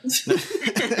 Oh, okay.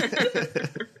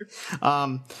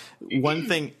 One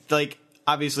thing, like,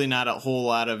 obviously not a whole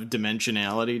lot of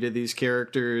dimensionality to these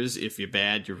characters. If you're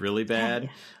bad, you're really bad.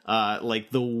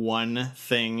 Like, the one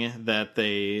thing that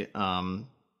they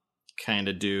kind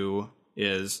of do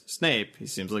is Snape. He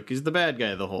seems like he's the bad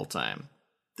guy the whole time.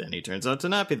 Then he turns out to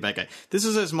not be the bad guy. This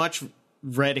is as much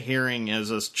red herring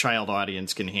as a child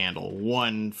audience can handle.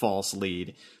 One false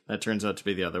lead that turns out to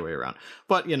be the other way around.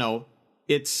 But, you know,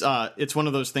 it's one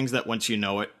of those things that once you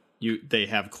know it, they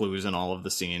have clues in all of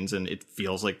the scenes, and it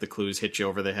feels like the clues hit you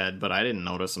over the head, but I didn't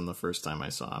notice them the first time I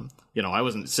saw them. You know, I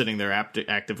wasn't sitting there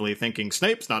actively thinking,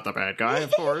 Snape's not the bad guy,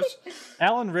 of course.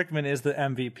 Alan Rickman is the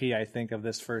MVP, I think, of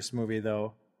this first movie,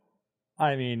 though.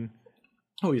 I mean...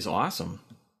 Oh, he's awesome.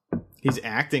 He's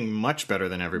acting much better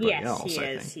than everybody else,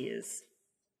 I think. He is.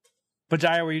 But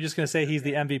Jaya, were you just going to say he's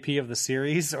the MVP of the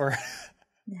series, or...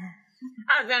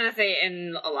 I was going to say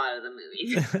in a lot of the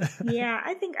movies. Yeah,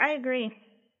 I think I agree.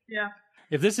 Yeah.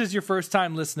 If this is your first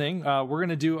time listening, we're going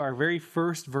to do our very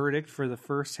first verdict for the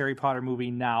first Harry Potter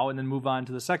movie now, and then move on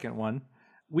to the second one.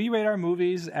 We rate our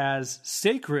movies as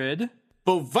sacred...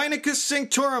 Bovinicus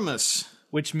Sanctorimus!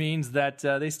 Which means that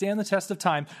they stand the test of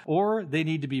time, or they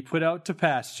need to be put out to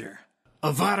pasture.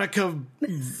 Avada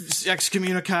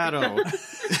excommunicado.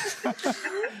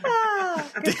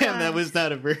 Damn, that was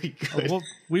not a very good... Well,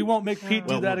 we won't make Pete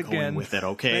do that again. With it,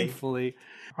 okay? Thankfully.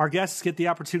 Our guests get the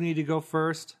opportunity to go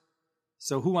first.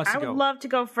 So who wants to go? I would love to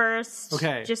go first.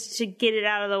 Okay. Just to get it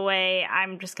out of the way,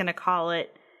 I'm just going to call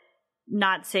it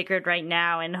not sacred right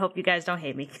now and hope you guys don't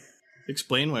hate me.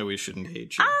 Explain why we shouldn't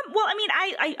hate you. Well, I mean,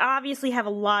 I obviously have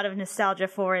a lot of nostalgia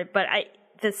for it, but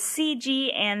the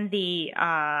CG and the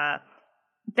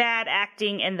bad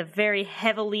acting and the very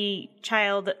heavily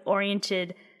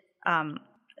child-oriented,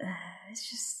 it's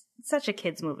just such a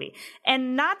kid's movie.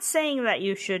 And not saying that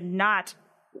you should not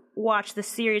watch the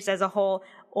series as a whole,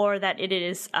 or that it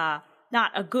is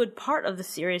not a good part of the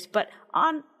series, but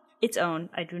on its own,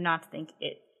 I do not think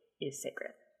it is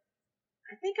sacred.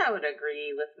 I think I would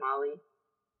agree with Molly.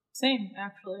 Same,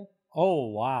 actually. Oh,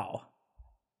 wow.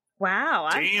 Wow,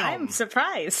 Damn. I'm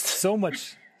surprised. So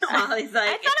much. Molly's like,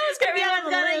 I thought it was going to be on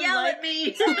the gonna limb, yell like- at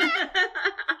me.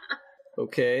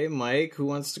 Okay, Mike, who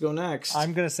wants to go next?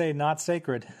 I'm going to say not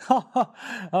sacred.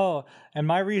 Oh, and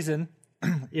my reason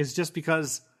is just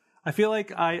because I feel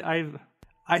like I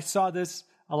saw this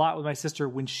a lot with my sister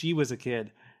when she was a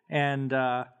kid. And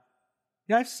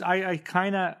yeah, I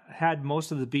kind of had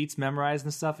most of the beats memorized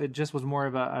and stuff. It just was more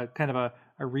of a kind of a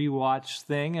rewatch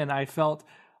thing. And I felt,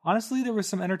 honestly, there was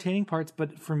some entertaining parts.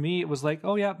 But for me, it was like,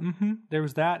 oh, yeah, there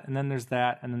was that. And then there's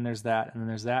that. And then there's that. And then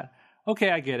there's that. Okay,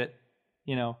 I get it.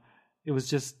 You know, it was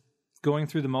just going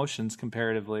through the motions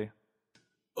comparatively.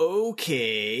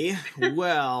 Okay,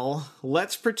 well,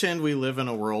 let's pretend we live in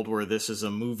a world where this is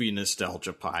a movie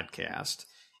nostalgia podcast,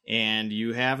 and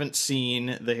you haven't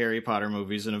seen the Harry Potter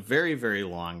movies in a very, very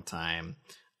long time,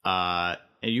 and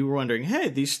you were wondering, hey,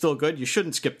 these still good? You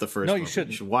shouldn't skip the first movie. No, you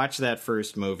shouldn't. You should watch that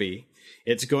first movie.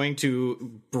 It's going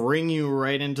to bring you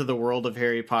right into the world of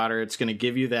Harry Potter. It's going to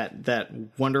give you that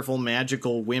wonderful,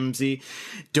 magical whimsy.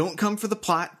 Don't come for the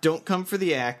plot. Don't come for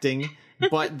the acting.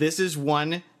 But this is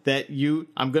one that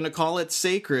I'm going to call it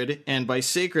sacred. And by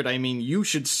sacred, I mean you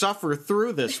should suffer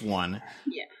through this one.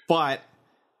 Yeah. But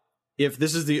if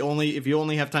you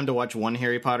only have time to watch one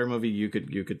Harry Potter movie, you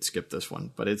could skip this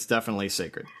one. But it's definitely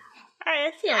sacred.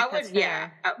 I feel like that's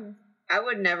fair. I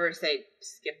would never say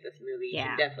skip this movie.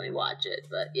 Yeah. You definitely watch it,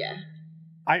 but yeah.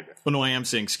 Well, no, I am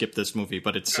saying skip this movie,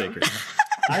 but it's sacred.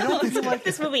 I don't feel like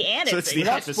This movie and So it's it's the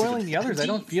without opposite spoiling of- the others, I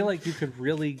don't feel like you could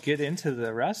really get into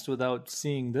the rest without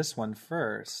seeing this one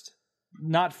first.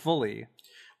 Not fully.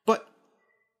 But,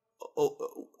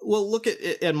 well, look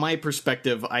at my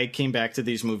perspective. I came back to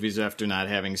these movies after not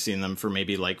having seen them for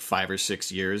maybe like 5 or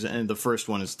 6 years, and the first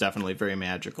one is definitely very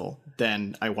magical.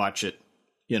 Then I watch it,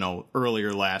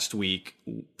 earlier last week,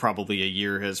 probably a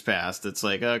year has passed. It's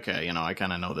like, okay, I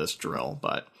kind of know this drill,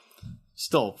 but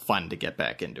still fun to get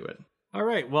back into it. All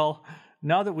right, well,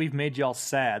 now that we've made y'all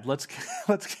sad, let's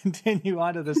continue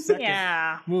on to the second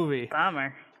Yeah. movie.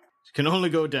 Bummer. Can only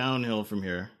go downhill from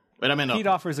here. But I mean, Pete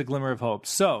offers a glimmer of hope.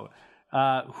 So,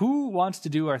 who wants to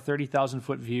do our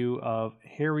 30,000-foot view of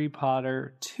Harry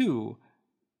Potter 2?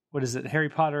 What is it? Harry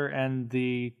Potter and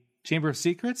the Chamber of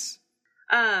Secrets?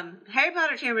 Harry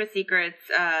Potter Chamber of Secrets.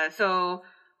 So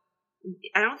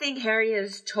I don't think Harry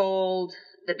has told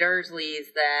the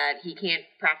Dursleys that he can't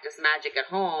practice magic at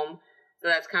home. So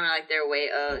that's kind of like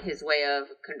his way of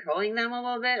controlling them a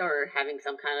little bit, or having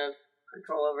some kind of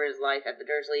control over his life at the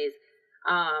Dursleys.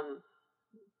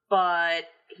 But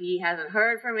he hasn't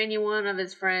heard from any one of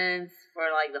his friends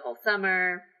for like the whole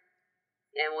summer.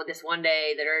 And this one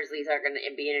day, the Dursleys are going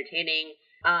to be entertaining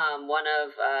one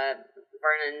of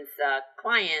Vernon's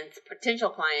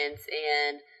potential clients,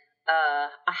 and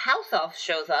a house elf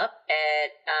shows up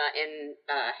in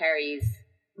Harry's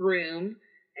room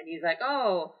And he's like,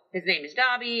 oh, his name is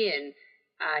Dobby, and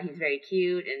he's very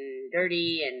cute and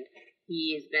dirty, and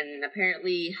he's been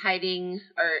apparently hiding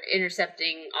or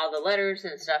intercepting all the letters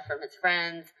and stuff from his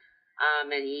friends.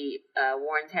 And he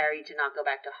warns Harry to not go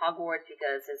back to Hogwarts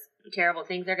because terrible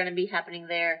things are going to be happening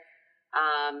there.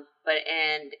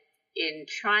 And in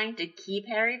trying to keep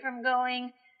Harry from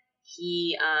going,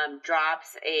 he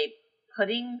drops a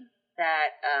pudding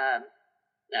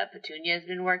that Petunia's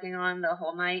been working on the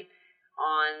whole night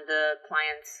on the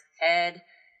client's head.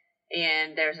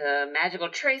 And there's a magical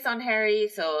trace on Harry,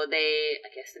 so I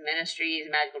guess the Ministry's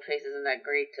magical trace isn't that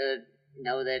great to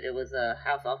know that it was a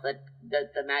house elf that did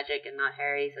the magic and not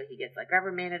Harry, so he gets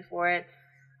reprimanded for it.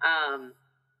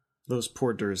 Those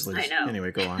poor Dursleys. I know.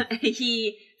 Anyway, go on.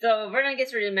 So Vernon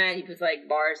gets really mad. He puts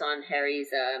bars on Harry's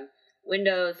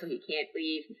windows so he can't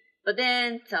leave. But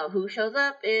then, so who shows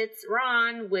up? It's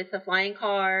Ron with a flying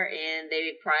car, and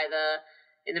they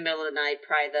in the middle of the night,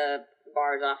 pry the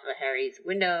bars off of Harry's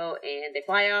window, and they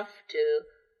fly off to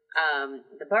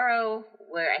the Burrow,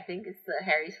 where I think it's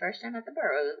Harry's first time at the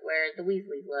Burrow, where the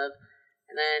Weasleys live.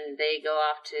 And then they go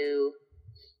off to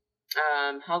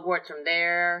Hogwarts from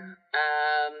there,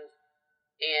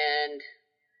 and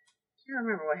I can't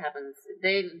remember what happens.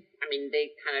 They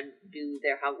kind of do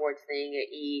their Hogwarts thing,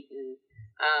 eat, and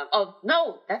oh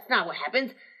no, that's not what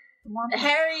happens.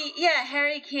 Harry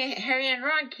and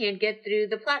Ron can't get through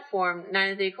the platform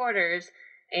 9 3/4,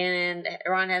 and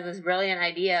Ron has this brilliant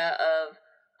idea of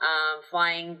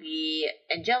flying the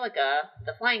Angelica,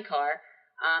 the flying car,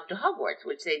 to Hogwarts,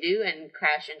 which they do, and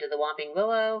crash into the Whomping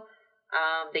Willow.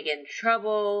 They get in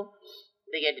trouble,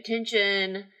 they get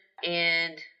detention,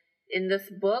 and in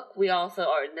this book,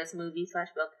 in this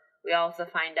movie/book, we also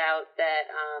find out that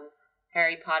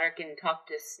Harry Potter can talk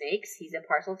to snakes. He's a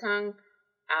Parseltongue.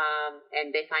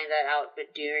 And they find that out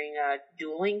during a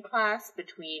dueling class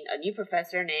between a new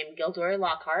professor named Gilderoy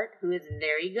Lockhart, who is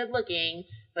very good looking,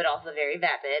 but also very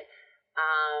vapid.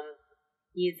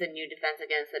 He's the new Defense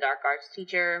Against the Dark Arts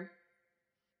teacher.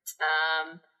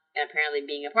 And apparently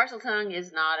being a Parseltongue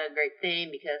is not a great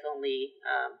thing because only,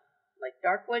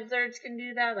 dark wizards can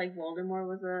do that, like Voldemort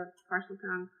was a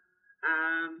Parseltongue.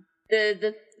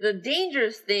 The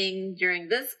dangerous thing during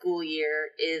this school year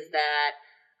is that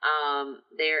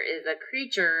there is a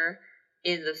creature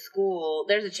in the school.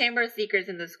 There's a Chamber of Secrets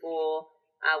in the school,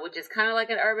 which is kind of like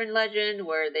an urban legend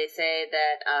where they say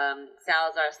that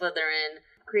Salazar Slytherin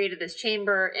created this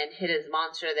chamber and hid his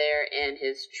monster there, and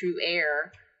his true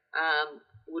heir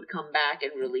would come back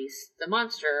and release the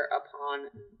monster upon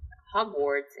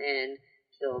Hogwarts and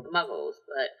kill the Muggles.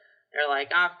 But they're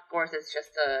like, of course, it's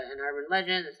just an urban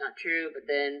legend. It's not true. But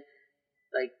then,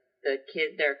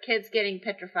 their kids getting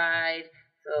petrified.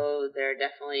 So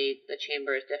the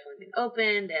chamber has definitely been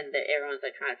opened, and everyone's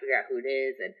trying to figure out who it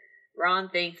is. And Ron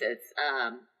thinks it's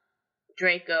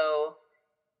Draco.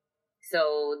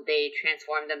 So they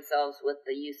transform themselves with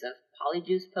the use of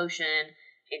Polyjuice Potion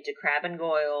into Crabbe and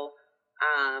Goyle.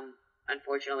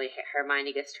 Unfortunately,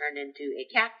 Hermione gets turned into a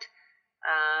cat.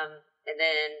 And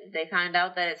then they find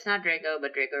out that it's not Draco,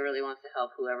 but Draco really wants to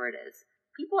help whoever it is.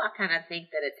 People kind of think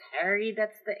that it's Harry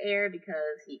that's the heir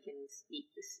because he can speak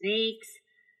to snakes,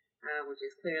 which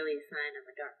is clearly a sign of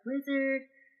a dark wizard.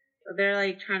 So they're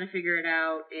trying to figure it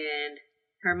out, and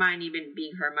Hermione,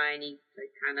 being Hermione,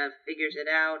 kind of figures it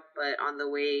out. But on the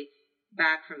way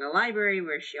back from the library,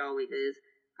 where she always is,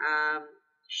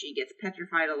 she gets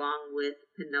petrified along with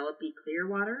Penelope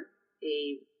Clearwater,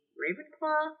 a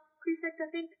Ravenclaw prefect, I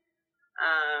think.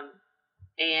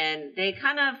 And they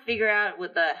kind of figure out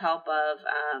with the help of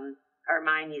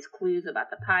Hermione's clues about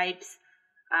the pipes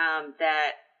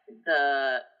that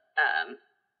the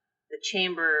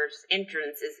chamber's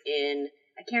entrance is in,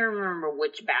 I can't remember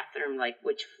which bathroom,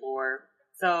 which floor.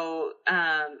 So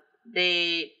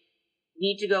they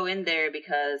need to go in there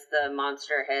because the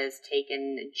monster has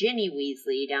taken Ginny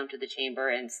Weasley down to the chamber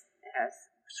and has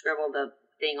scribbled a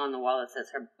thing on the wall that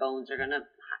says her bones are going to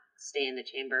stay in the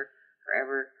chamber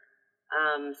forever.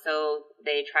 So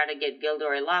they try to get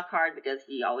Gilderoy Lockhart, because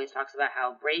he always talks about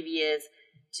how brave he is,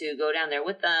 to go down there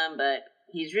with them, but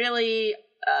he's really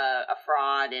a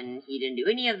fraud, and he didn't do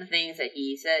any of the things that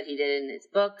he said he did in his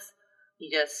books.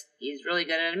 He's really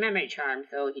good at a memory charm,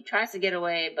 so he tries to get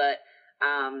away, but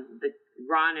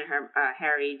Ron and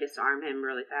Harry disarm him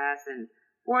really fast and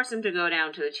force him to go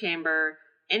down to the chamber,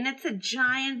 and it's a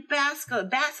giant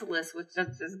basilisk with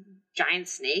just this giant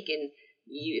snake, and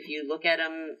if you look at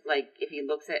him, if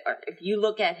you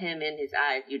look at him in his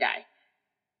eyes, you die.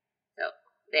 So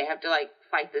they have to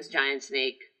fight this giant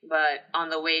snake. But on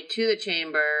the way to the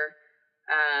chamber,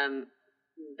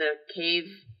 the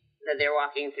cave that they're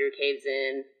walking through caves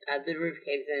in. The roof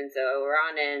caves in, so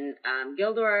Ron and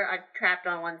Gildor are trapped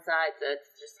on one side, so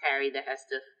it's just Harry that has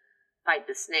to fight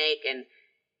the snake.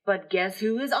 But guess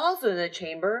who is also in the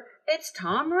chamber? It's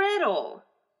Tom Riddle.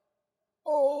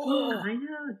 Oh, I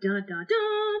know. Dun dun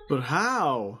dun. But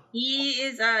how? He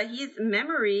is. His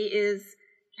memory is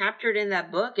captured in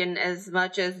that book, and as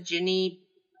much as Ginny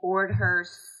poured her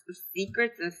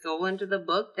secrets and soul into the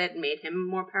book, that made him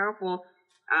more powerful.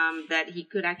 That he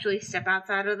could actually step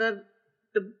outside of the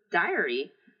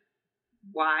diary.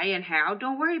 Why and how?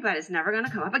 Don't worry about it. It's never going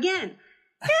to come up again.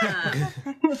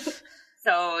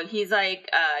 So he's like,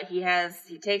 he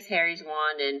takes Harry's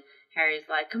wand, and Harry's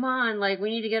like, come on, like, we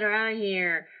need to get her out of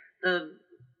here.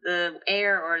 The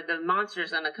heir or the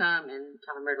monster's going to come. And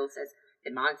Tom Riddle says,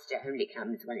 the monster only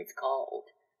comes when it's called.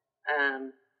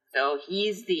 So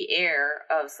he's the heir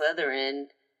of Slytherin,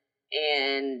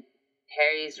 and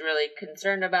Harry's really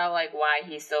concerned about, like, why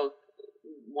he so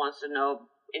wants to know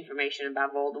information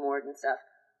about Voldemort and stuff.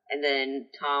 And then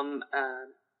Tom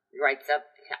writes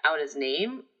out his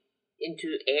name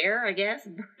into air, I guess.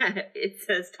 It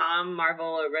says Tom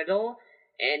Marvell Riddle,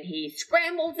 and he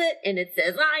scrambles it, and it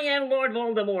says, I am Lord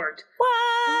Voldemort.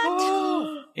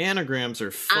 What? Anagrams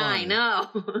are fun. I know.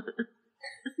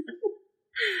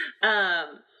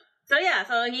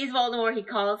 So he's Voldemort. He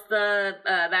calls the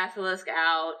basilisk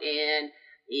out, and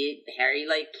Harry,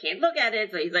 like, can't look at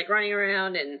it, so he's, like, running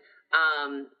around, and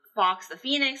Fawkes the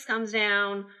Phoenix comes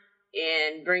down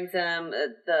and brings him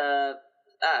the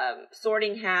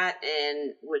sorting hat,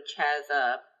 and which has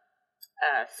a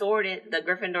sword in the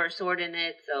Gryffindor sword in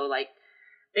it. So, like,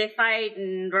 they fight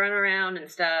and run around and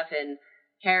stuff, and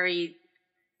Harry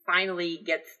finally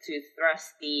gets to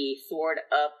thrust the sword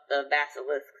up the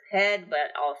basilisk's head,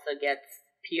 but also gets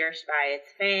pierced by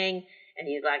its fang, and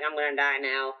he's like, I'm gonna die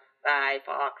now. Bye,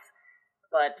 Fawkes.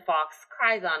 But Fawkes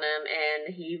cries on him,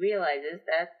 and he realizes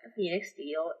that the Phoenix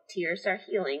tears are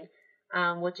healing,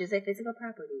 which is a physical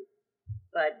property.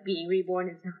 But being reborn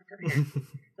is not.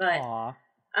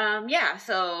 But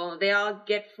so they all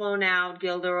get flown out.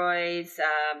 Gilderoy's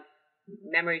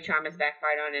memory charm has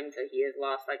backfired on him, so he has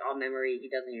lost, like, all memory. He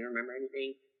doesn't even remember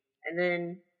anything. And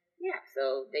then,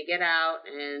 so they get out,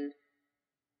 and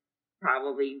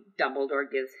probably Dumbledore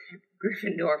gives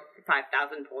Gryffindor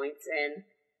 5,000 points, and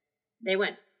they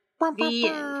win. The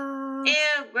end.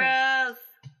 Ew, gross.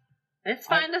 Let's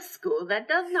find a school that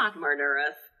does not murder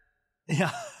us.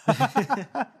 Yeah.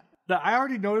 I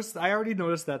already noticed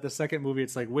that the second movie,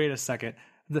 it's like, wait a second.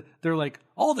 They're like,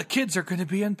 all the kids are going to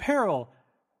be in peril.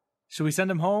 Should we send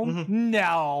them home? Mm-hmm.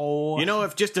 No. You know,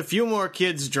 if just a few more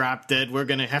kids drop dead, we're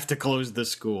going to have to close the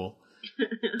school.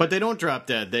 But they don't drop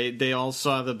dead. They all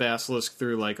saw the basilisk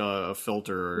through, like, a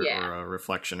filter or a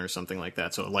reflection or something like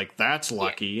that. So, like, that's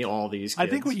lucky, all these kids.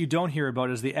 I think what you don't hear about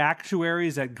is the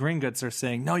actuaries at Gringotts are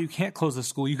saying, no, you can't close the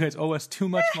school. You guys owe us too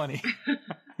much money.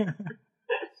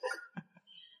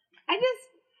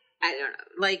 I don't know.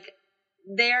 Like,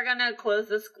 they're going to close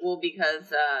the school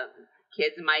because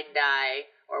kids might die,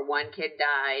 or one kid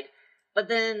died. But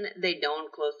then they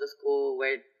don't close the school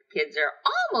where kids are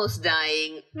almost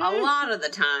dying a lot of the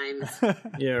times.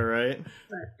 Yeah, right.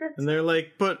 And they're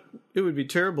like, but it would be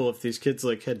terrible if these kids,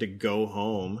 like, had to go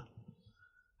home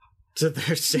to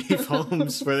their safe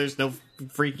homes where there's no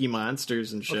freaky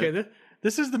monsters and shit. Okay,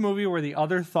 this is the movie where the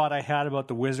other thought I had about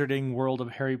the wizarding world of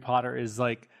Harry Potter is,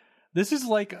 like, this is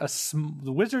like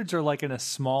the wizards are, like, in a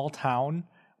small town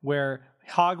where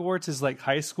Hogwarts is like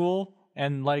high school,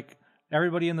 and, like,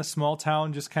 everybody in the small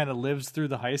town just kind of lives through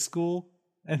the high school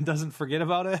and doesn't forget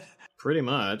about it. Pretty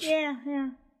much. Yeah.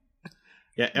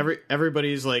 Yeah,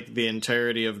 everybody's, like, the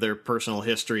entirety of their personal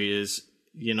history is,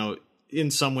 you know, in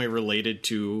some way related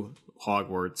to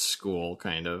Hogwarts school,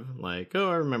 kind of. Like, oh,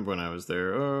 I remember when I was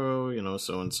there. Oh, you know,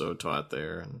 so-and-so taught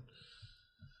there. And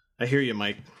I hear you,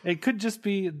 Mike. It could just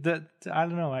be that, I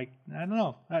don't know. I don't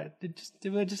know. I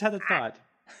just had a thought.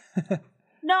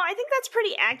 No, I think that's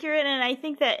pretty accurate, and I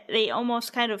think that they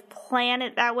almost kind of plan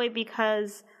it that way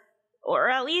because,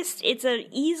 or at least it's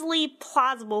easily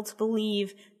plausible to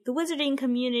believe the wizarding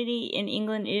community in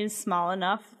England is small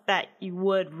enough that you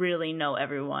would really know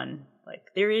everyone. Like,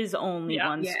 there is only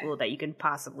one school that you can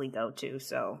possibly go to,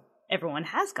 so everyone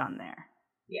has gone there.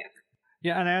 Yeah.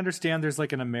 Yeah, and I understand there's,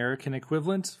 like, an American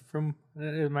equivalent from,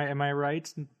 am I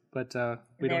right? But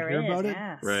we don't hear about it?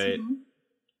 Yes. Right. Mm-hmm.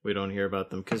 We don't hear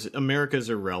about them because America's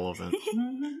irrelevant.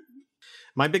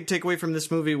 My big takeaway from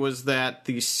this movie was that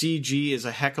the CG is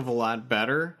a heck of a lot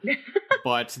better,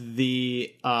 but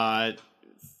the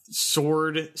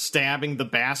sword stabbing the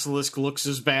basilisk looks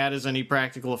as bad as any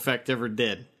practical effect ever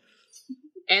did.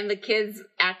 And the kids'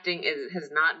 acting has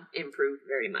not improved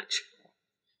very much.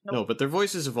 No, but their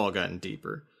voices have all gotten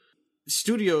deeper. The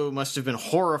studio must have been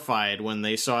horrified when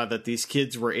they saw that these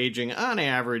kids were aging on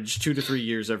average 2 to 3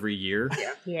 years every year.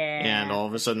 Yeah. And all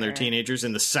of a sudden they're teenagers.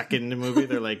 In the second movie,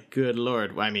 they're like, good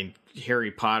lord. I mean, Harry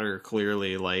Potter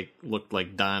clearly looked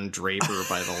like Don Draper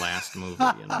by the last movie,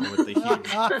 with the huge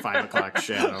 5 o'clock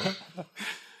shadow.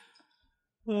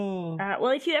 Well,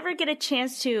 if you ever get a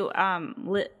chance to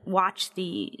watch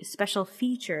the special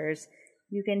features,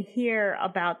 you can hear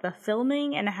about the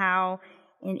filming and how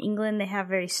in England they have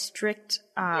very strict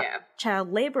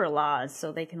child labor laws,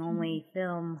 so they can only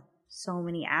film so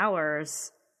many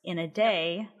hours in a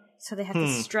day. So they have to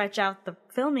stretch out the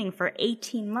filming for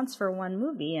 18 months for one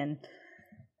movie, and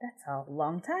that's a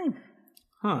long time.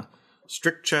 Huh.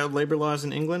 Strict child labor laws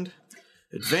in England?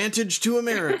 Advantage to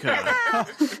America.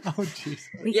 Oh, jeez.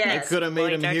 They could have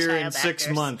made him here in 6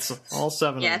 months. All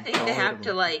 7 of them. Yeah, I think they have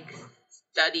to,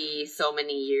 study so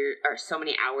many years, or so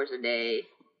many hours a day.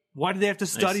 Why do they have to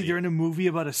study during a movie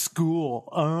about a school?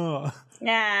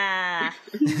 Nah.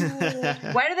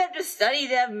 Why do they have to study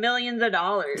to have millions of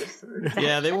dollars?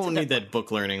 Yeah, they won't need that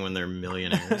book learning when they're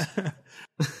millionaires.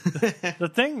 The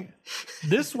thing,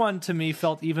 this one to me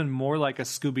felt even more like a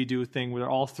Scooby-Doo thing where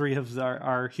all three of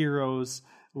our heroes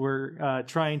were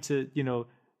trying to,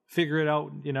 figure it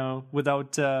out,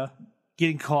 without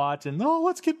getting caught and,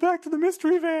 let's get back to the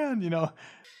mystery van,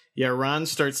 Yeah, Ron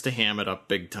starts to ham it up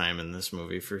big time in this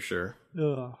movie for sure.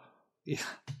 Yeah.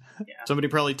 Somebody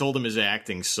probably told him his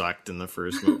acting sucked in the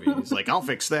first movie. He's like, I'll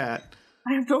fix that.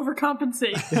 I have to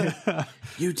overcompensate.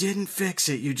 You didn't fix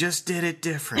it. You just did it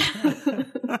different.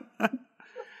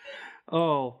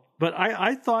 But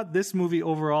I thought this movie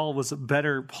overall was a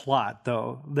better plot,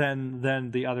 though, than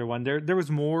the other one. There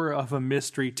was more of a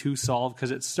mystery to solve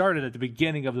because it started at the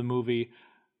beginning of the movie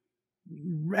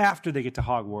after they get to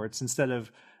Hogwarts instead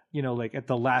of, at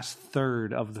the last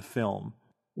third of the film.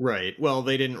 Right. Well,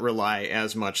 they didn't rely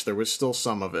as much. There was still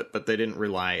some of it, but they didn't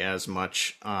rely as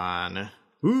much on,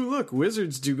 ooh, look,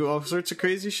 wizards do all sorts of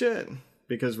crazy shit.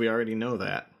 Because we already know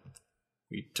that.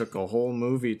 We took a whole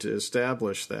movie to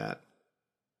establish that.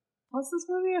 What's this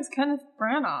movie? It's Kenneth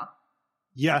Branagh.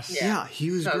 Yes. Yeah, he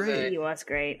was So great. good. He was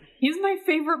great. He's my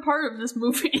favorite part of this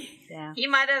movie. Yeah. He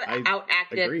might have I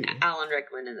outacted agree. Alan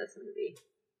Rickman in this movie.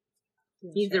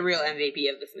 He's the real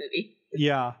MVP of this movie.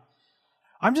 Yeah.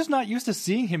 I'm just not used to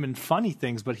seeing him in funny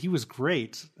things, but he was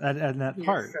great at that He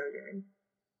part. was so good.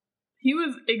 He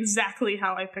was exactly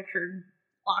how I pictured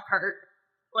Lockhart,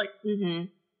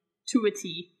 to a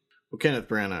T. Well, Kenneth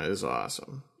Branagh is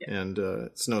awesome. Yeah. And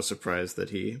it's no surprise that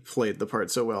he played the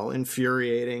part so well.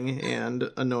 Infuriating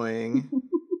and annoying.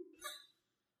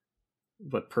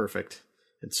 But perfect.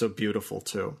 And so beautiful,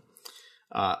 too.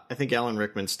 I think Alan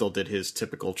Rickman still did his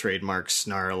typical trademark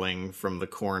snarling from the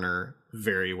corner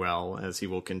very well, as he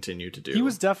will continue to do. He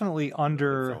was definitely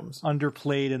films.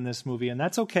 underplayed in this movie, and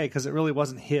that's okay because it really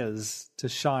wasn't his to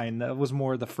shine. That was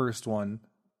more the first one.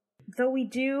 Though we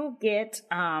do get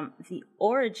the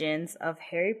origins of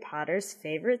Harry Potter's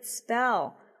favorite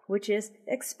spell, which is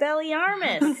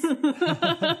Expelliarmus.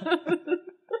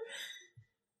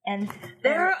 And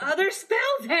There are other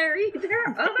spells, Harry! There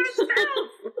are other spells!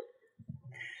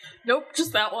 Nope,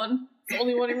 just that one. It's the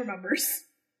only one he remembers.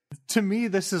 To me,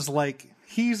 this is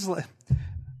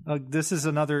this is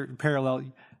another parallel.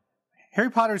 Harry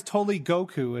Potter's totally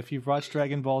Goku if you've watched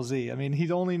Dragon Ball Z. I mean,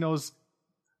 Goku only knows...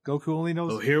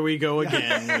 Oh, here we go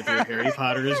again with your Harry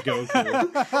Potter is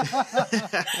Goku.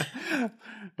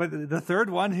 But the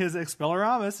third one, his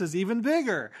Expelliarmus, is even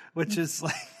bigger, which is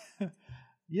like,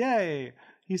 yay.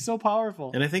 He's so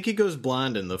powerful. And I think he goes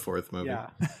blonde in the fourth movie. Yeah.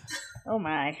 oh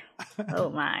my.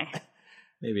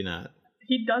 Maybe not.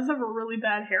 He does have a really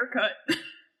bad haircut.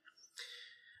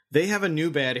 They have a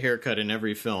new bad haircut in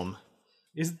every film.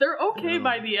 They're okay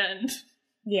by the end.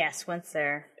 Yes, once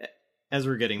they're... As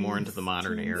we're getting more into the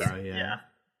modern era, yeah.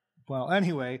 Well,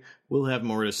 anyway. We'll have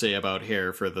more to say about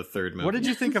hair for the third movie. What did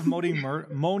you think of Moaning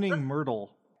Myrtle?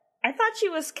 I thought she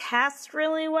was cast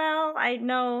really well. I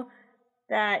know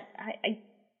that... I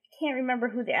can't remember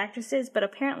who the actress is, but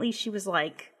apparently she was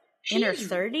in her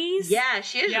 30s. Yeah,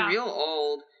 she is real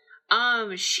old.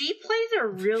 She plays a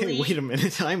really... Hey, wait a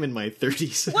minute. I'm in my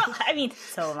 30s. Well, I mean,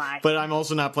 so am I. But I'm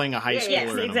also not playing a high schooler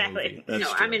yes, in a exactly. movie. That's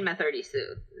No, true. I'm in my 30s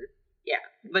too. Yeah,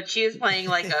 but she is playing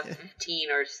like a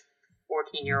 15 or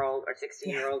 14-year-old or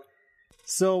 16-year-old.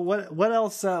 So what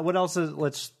else?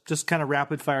 Let's just kind of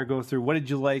rapid fire go through. What did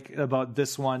you like about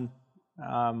this one?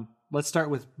 Let's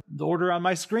start with the order on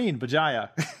my screen.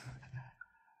 Bajaya.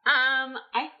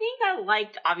 I think I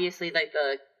liked obviously the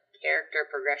character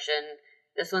progression.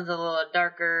 This one's a little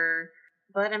darker.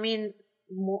 but I mean,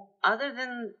 other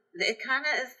than it, kind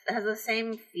of has the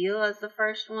same feel as the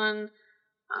first one,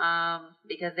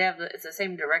 because it's the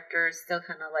same director, still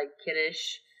kind of like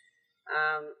kiddish,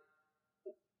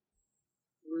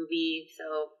 movie. So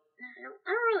I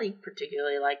don't really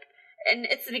particularly like, and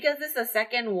it's because it's the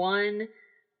second one.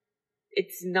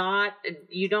 It's not,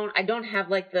 I don't have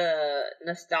like the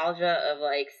nostalgia of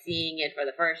like seeing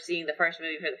the first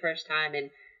movie for the first time and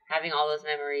having all those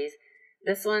memories.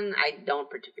 This one I don't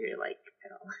particularly like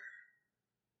at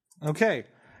all. Okay.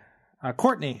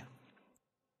 Courtney.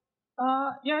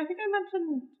 Yeah, I think I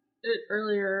mentioned it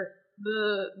earlier.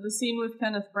 The scene with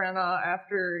Kenneth Branagh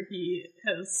after he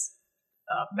has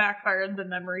backfired the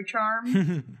memory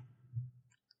charm.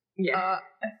 Yeah.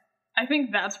 I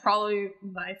think that's probably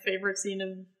my favorite scene of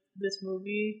this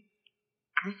movie.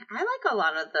 I like a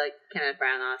lot of the Kenneth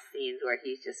Branagh scenes where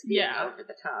he's just being over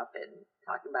the top and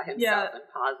talking about himself and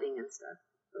pausing and stuff.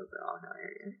 Those are all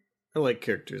hilarious. I like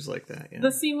characters like that. Yeah.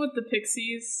 The scene with the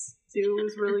Pixies too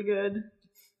was really good.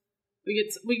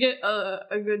 We get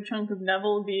a good chunk of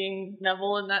Neville being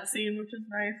Neville in that scene, which is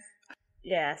nice.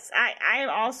 Yes, I'm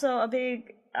also a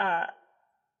big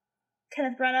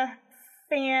Kenneth Branagh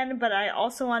fan, but I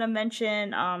also want to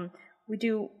mention I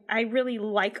really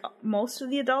like most of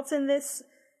the adults in this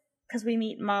because we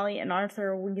meet Molly and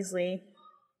Arthur Weasley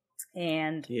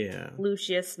and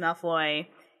Lucius Malfoy,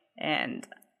 and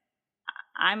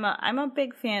I'm a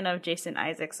big fan of Jason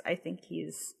Isaacs. I think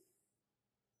he's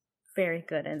very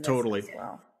good in this as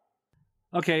well.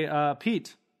 Okay,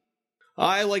 Pete.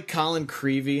 I like Colin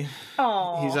Creevey.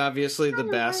 Oh, he's obviously the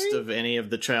best of any of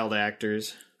the child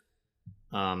actors.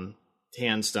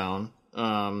 Hands down.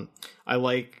 I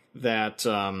like that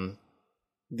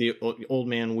the old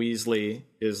man Weasley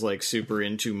is like super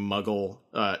into Muggle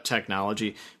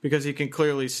technology, because you can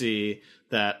clearly see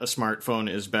that a smartphone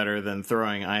is better than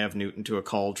throwing Eye of Newt into a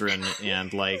cauldron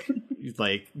and like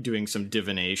doing some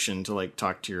divination to like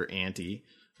talk to your auntie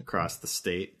across the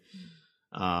state.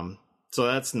 So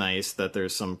that's nice that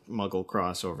there's some Muggle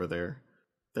crossover there.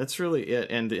 That's really it.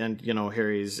 And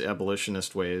Harry's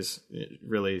abolitionist ways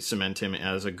really cement him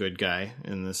as a good guy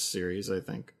in this series, I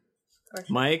think.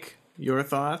 Mike, your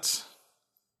thoughts?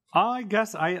 I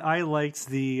guess I liked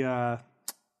the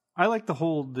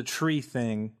the tree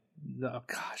thing.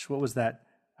 What was that?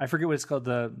 I forget what it's called.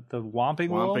 The Whomping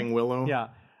Willow? Whomping Willow? Yeah.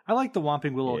 I like the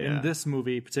Whomping Willow in this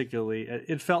movie particularly.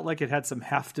 It felt like it had some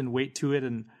heft and weight to it,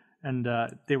 and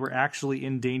they were actually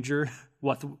in danger.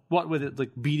 What with it,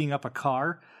 like beating up a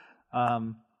car?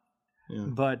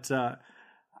 But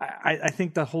I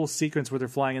think the whole sequence where they're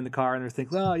flying in the car and they're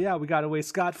thinking, oh yeah, we got away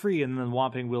scot-free, and then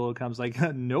Whomping Willow comes like,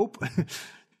 nope.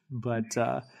 But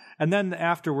and then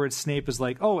afterwards Snape is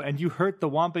like, oh, and you hurt the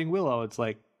Whomping Willow. It's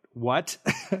like, what?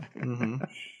 Mm-hmm.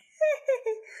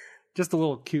 Just a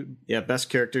little cute. Yeah, best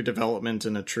character development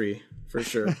in a tree, for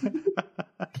sure.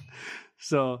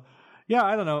 So, yeah,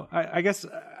 I don't know. I guess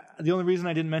the only reason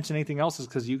I didn't mention anything else is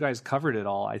because you guys covered it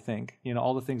all, I think.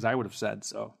 All the things I would have said,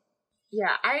 so.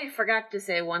 Yeah, I forgot to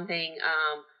say one thing.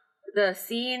 The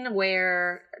scene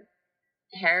where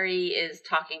Harry is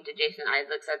talking to Jason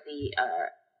Isaacs at the,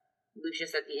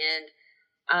 Lucius at the end,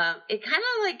 it kind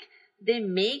of like, they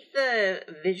make the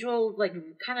visual, like,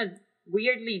 kind of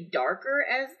weirdly darker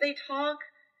as they talk.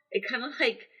 It kind of,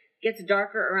 like, gets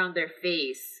darker around their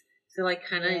face. So, like,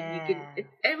 kind of, you could,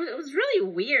 it was really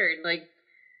weird. Like,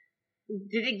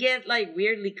 did it get, like,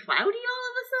 weirdly cloudy all of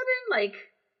a sudden? Like,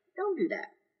 don't do that.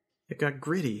 It got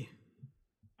gritty.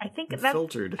 I think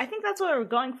filtered. I think that's what we're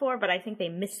going for, but I think they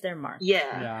missed their mark.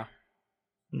 Yeah.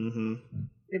 Mm-hmm.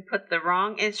 They put the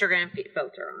wrong Instagram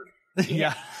filter on.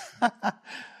 Yeah.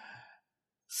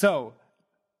 So,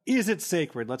 is it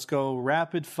sacred? Let's go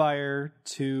rapid fire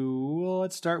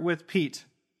let's start with Pete.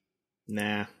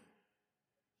 Nah.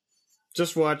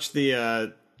 Just watch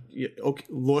the,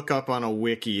 look up on a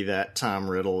wiki that Tom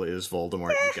Riddle is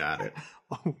Voldemort. You got it.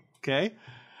 Okay.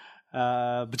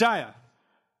 Bajaya.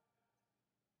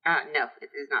 No, it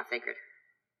is not sacred.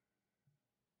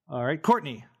 All right,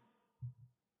 Courtney.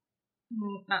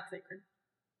 Not sacred.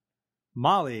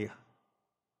 Molly.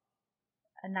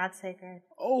 Not sacred.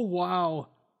 Oh, wow.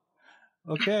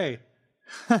 Okay.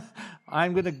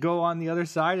 I'm going to go on the other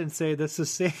side and say this is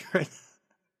sacred.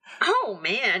 Oh,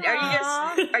 man.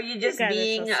 Are you just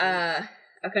being so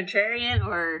a contrarian,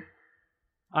 or?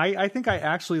 I think I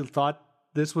actually thought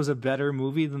this was a better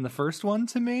movie than the first one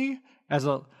to me as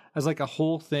like a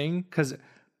whole thing, because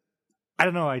I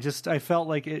don't know, I felt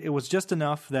like it was just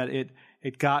enough that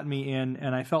it got me in,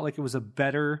 and I felt like it was a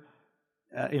better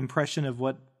impression of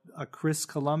what a Chris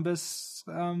Columbus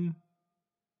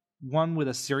one with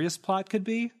a serious plot could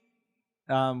be.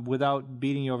 without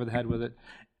beating you over the head with it.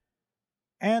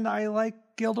 And I like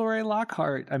Gilderoy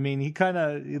Lockhart. I mean,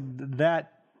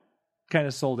 that kind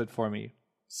of sold it for me.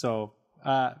 So,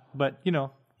 but,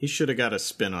 He should have got a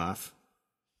spin-off.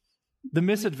 The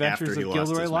Misadventures of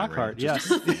Gilderoy Lockhart,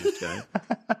 yes.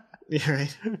 Yeah,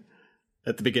 right.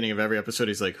 At the beginning of every episode,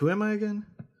 he's like, who am I again?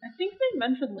 I think they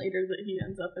mentioned later that he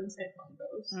ends up in St.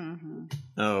 Mungo's. Mm-hmm.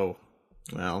 Oh,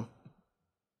 well.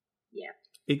 Yeah.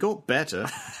 It got better.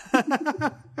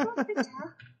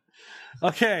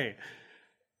 Okay.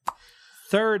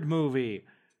 Third movie,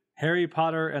 Harry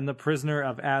Potter and the Prisoner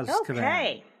of Azkaban.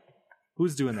 Okay.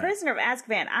 Who's doing that? Prisoner of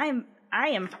Azkaban. I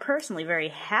am personally very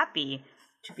happy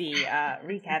to be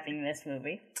recapping this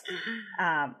movie.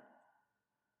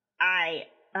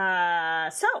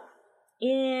 So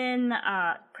in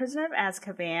Prisoner of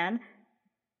Azkaban,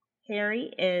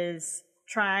 Harry is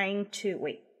trying to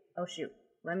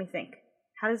let me think.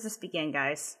 How does this begin,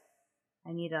 guys?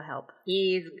 I need a help.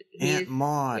 He's Aunt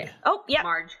Maud. Yeah. Oh, yeah.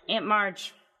 Marge. Aunt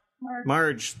Marge.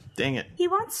 Marge, dang it. He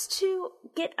wants to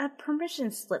get a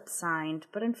permission slip signed,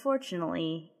 but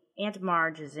unfortunately, Aunt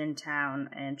Marge is in town,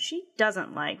 and she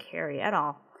doesn't like Harry at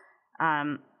all.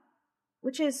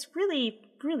 Which is really,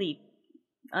 really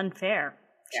unfair.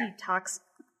 Yeah. She talks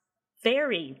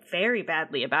very, very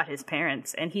badly about his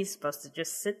parents, and he's supposed to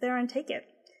just sit there and take it.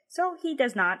 So he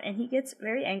does not, and he gets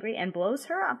very angry and blows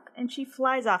her up, and she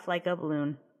flies off like a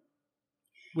balloon.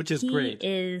 Which is great.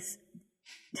 It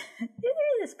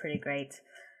is pretty great.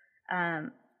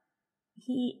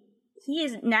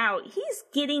 He's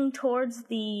getting towards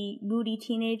the moody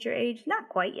teenager age, not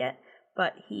quite yet,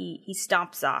 but he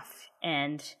stomps off,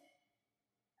 and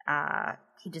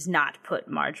he does not put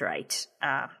Marge right.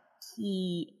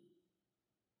 He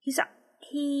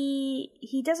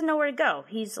doesn't know where to go.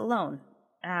 He's alone.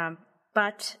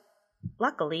 But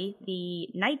luckily, the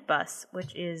night bus,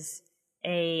 which is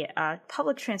a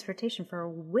public transportation for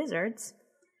wizards,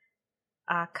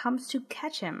 comes to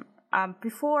catch him.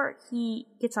 Before he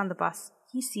gets on the bus,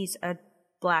 he sees a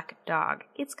black dog.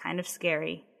 It's kind of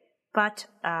scary. But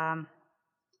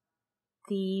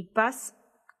the bus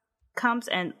comes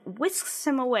and whisks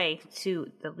him away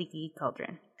to the Leaky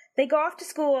Cauldron. They go off to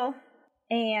school,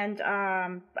 and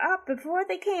before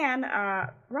they can,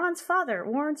 Ron's father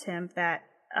warns him that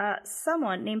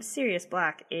someone named Sirius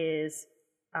Black is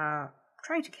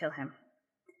trying to kill him.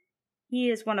 He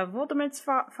is one of Voldemort's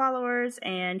followers,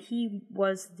 and he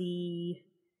was the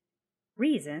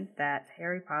reason that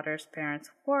Harry Potter's parents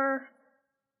were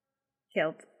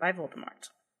killed by Voldemort.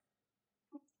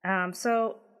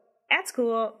 So, at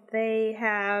school, they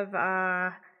have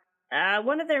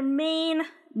one of their main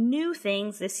new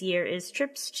things this year is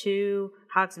trips to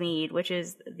Hogsmeade, which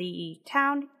is the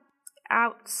town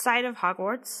outside of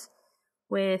Hogwarts,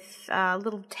 with a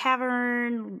little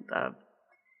tavern,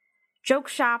 joke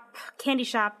shop, candy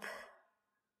shop,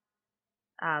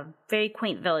 very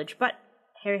quaint village. But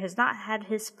Harry has not had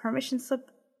his permission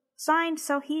slip signed,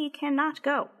 so he cannot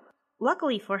go.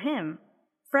 Luckily for him,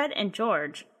 Fred and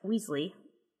George Weasley,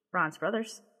 Ron's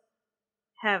brothers,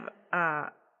 have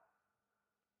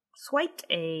swiped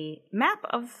a map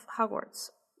of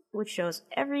Hogwarts, which shows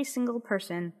every single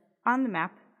person on the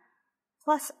map,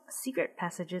 plus secret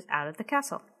passages out of the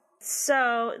castle.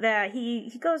 So that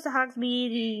he goes to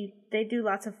Hogsmeade. They do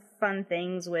lots of fun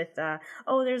things with.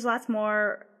 There's lots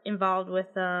more involved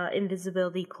with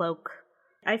invisibility cloak.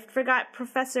 I forgot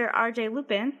Professor R.J.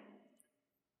 Lupin,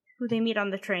 who they meet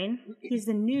on the train. He's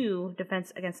the new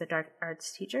Defense Against the Dark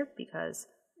Arts teacher because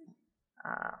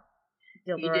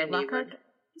Gilderoy Lockhart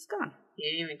is gone. He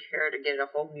didn't even care to get a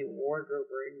whole new wardrobe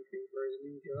or anything for his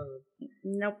new job.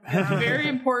 Nope. Very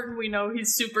important. We know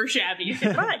he's super shabby.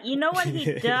 But you know what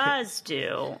he does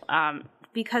do?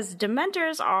 Because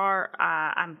Dementors are,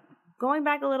 I'm going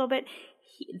back a little bit.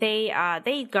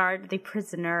 They guard the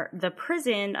prison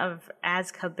of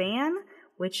Azkaban,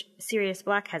 which Sirius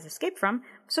Black has escaped from.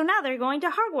 So now they're going to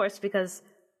Hogwarts because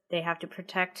they have to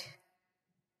protect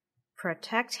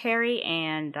Harry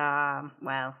and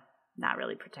not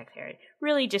really protect Harry,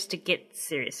 really just to get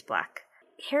Sirius Black.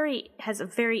 Harry has a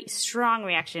very strong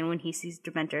reaction when he sees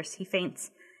Dementors. He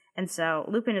faints, and so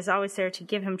Lupin is always there to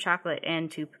give him chocolate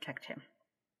and to protect him.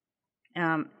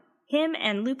 Him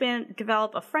and Lupin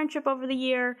develop a friendship over the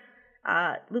year.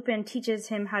 Lupin teaches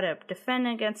him how to defend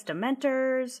against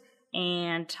Dementors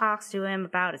and talks to him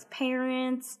about his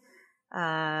parents.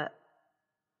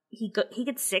 He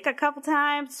gets sick a couple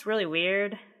times. It's really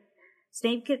weird.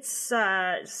 Snape gets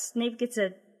a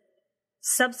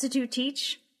substitute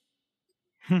teach.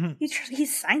 He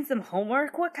signs them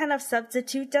homework. What kind of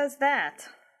substitute does that?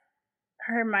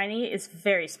 Hermione is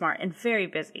very smart and very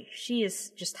busy. She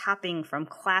is just hopping from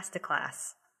class to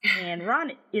class. And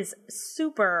Ron is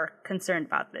super concerned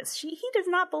about this. He does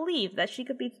not believe that she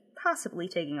could be possibly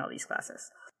taking all these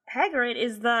classes. Hagrid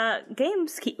is the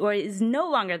gamekeeper, or is no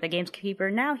longer the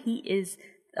gamekeeper. Now he is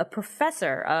a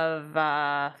professor of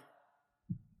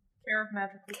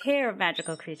care of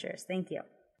magical creatures. Thank you.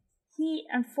 He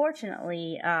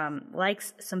unfortunately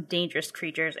likes some dangerous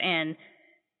creatures, and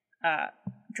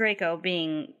Draco,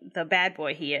 being the bad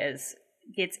boy he is,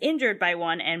 gets injured by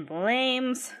one and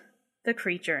blames the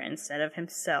creature instead of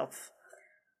himself.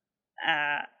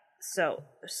 So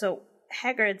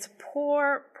Hagrid's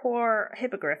poor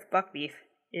hippogriff, Buckbeak,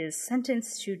 is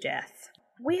sentenced to death.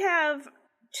 We have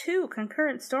two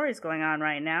concurrent stories going on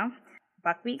right now.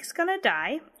 Buckbeak's gonna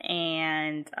die,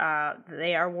 and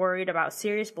they are worried about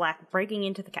Sirius Black breaking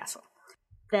into the castle.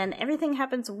 Then everything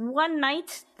happens one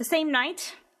night, the same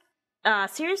night.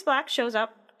 Sirius Black shows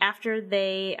up after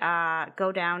they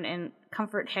go down and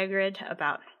comfort Hagrid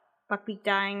about Buckbeak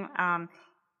dying.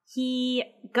 He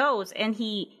goes and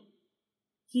he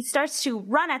starts to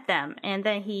run at them, and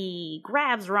then he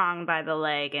grabs Ron by the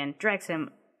leg and drags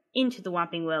him into the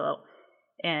Whomping Willow.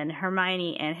 And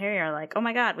Hermione and Harry are like, oh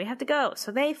my god, we have to go.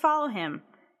 So they follow him.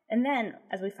 And then,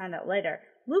 as we find out later,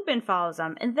 Lupin follows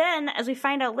them. And then, as we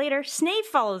find out later, Snape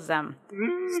follows them.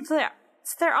 So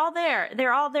they're all there.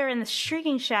 They're all there in the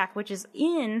Shrieking Shack, which is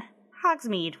in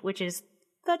Hogsmeade, which is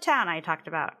the town I talked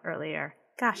about earlier.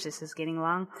 Gosh, this is getting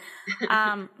long.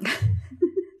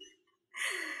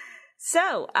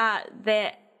 So,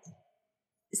 the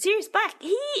Sirius Black,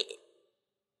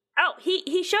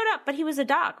 he showed up, but he was a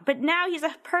dog. But now he's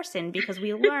a person, because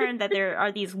we learned that there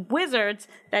are these wizards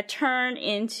that turn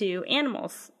into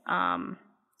animals.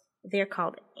 They're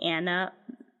called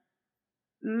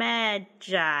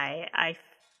Magi. I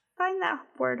find that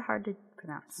word hard to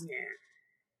pronounce. Yeah.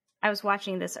 I was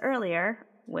watching this earlier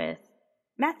with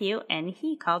Matthew, and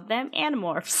he called them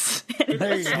Animorphs.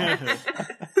 There you go.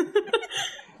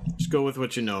 Just go with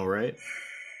what you know, right?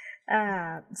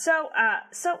 So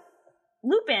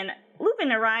Lupin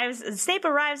arrives, Snape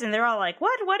arrives, and they're all like,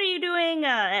 what are you doing?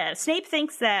 Snape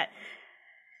thinks that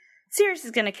Sirius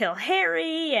is gonna kill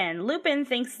Harry, and Lupin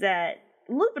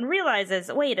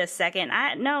realizes, wait a second,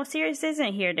 no, Sirius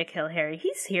isn't here to kill Harry.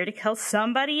 He's here to kill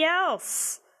somebody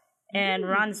else. And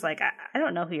Ron's like, I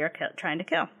don't know who you're trying to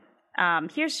kill.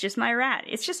 Here's just my rat.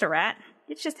 It's just a rat.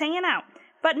 It's just hanging out.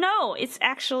 But no, it's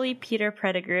actually Peter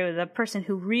Pettigrew, the person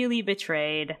who really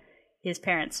betrayed his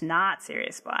parents, not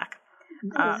Sirius Black.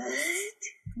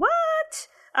 What?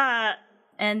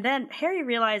 And then Harry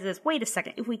realizes, wait a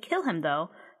second, if we kill him, though,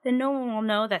 then no one will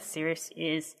know that Sirius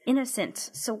is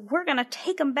innocent. So we're going to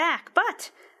take him back.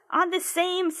 But on the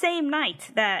same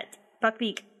night that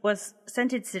Buckbeak was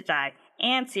sentenced to die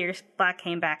and Sirius Black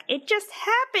came back, it just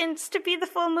happens to be the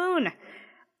full moon.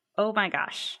 Oh my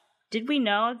gosh. Did we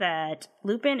know that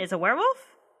Lupin is a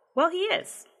werewolf? Well, he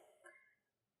is.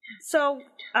 So,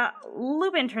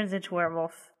 Lupin turns into a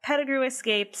werewolf. Pettigrew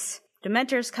escapes.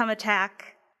 Dementors come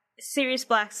attack. Sirius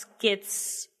Black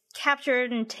gets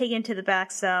captured and taken to the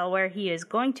back cell, where he is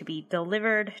going to be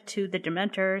delivered to the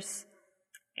Dementors.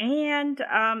 And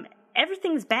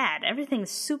everything's bad.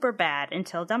 Everything's super bad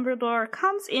until Dumbledore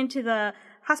comes into the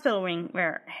hospital wing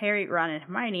where Harry, Ron, and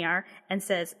Hermione are and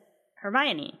says,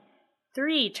 Hermione,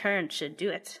 3 turns should do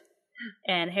it.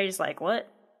 And Harry's like,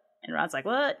 what? And Ron's like,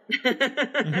 what?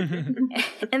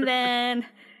 And then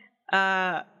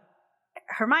Hermione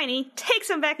takes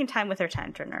him back in time with her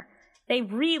time turner. They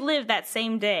relive that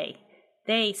same day.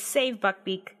 They save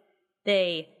Buckbeak.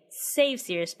 They save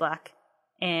Sirius Black.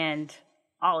 And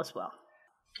all is well.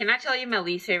 Can I tell you my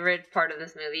least favorite part of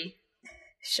this movie?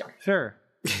 Sure.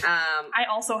 I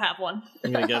also have one.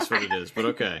 I'm going to guess what it is, but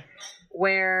okay.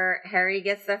 Where Harry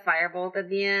gets the firebolt at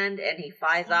the end and he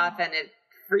flies off and it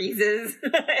freezes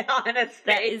on his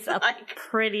face. That is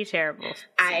pretty terrible.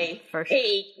 I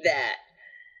hate that.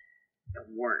 The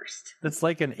worst. It's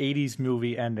like an 80s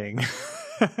movie ending.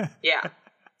 Yeah.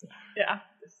 Yeah.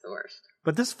 It's the worst.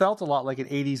 But this felt a lot like an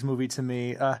 80s movie to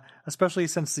me, especially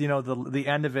since, the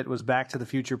end of it was Back to the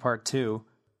Future Part 2.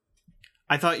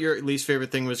 I thought your least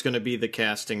favorite thing was going to be the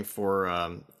casting for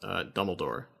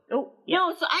Dumbledore. Oh, yeah.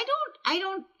 No, so I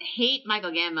don't hate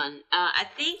Michael Gambon. I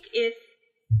think if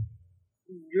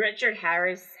Richard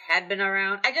Harris had been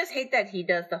around, I just hate that he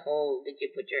does the whole, did you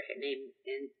put your name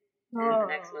in the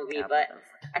next movie? Yeah, but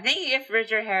I think if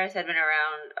Richard Harris had been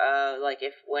around, like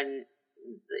if when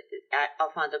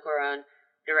Alfonso Cuarón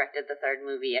directed the third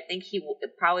movie, I think he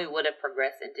probably would have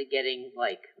progressed into getting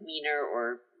like meaner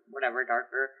or whatever,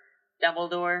 darker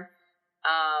Dumbledore.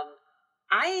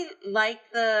 I like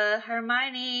the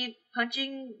Hermione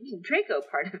punching Draco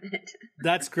part of it.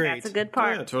 That's great. That's a good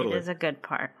part. Yeah, totally. It is a good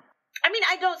part. I mean,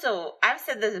 I've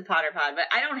said this in Potter Pod, but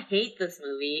I don't hate this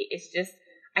movie. It's just,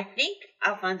 I think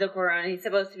Alfonso Cuarón, he's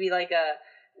supposed to be like a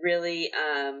really,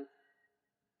 I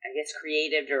guess,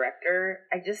 creative director.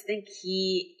 I just think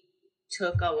he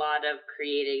took a lot of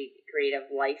creative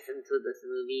license with this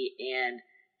movie and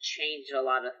changed a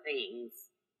lot of things.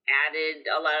 Added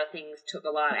a lot of things, took a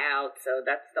lot out, so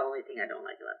that's the only thing I don't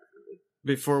like about this movie.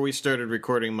 Before we started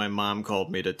recording, my mom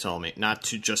called me to tell me, not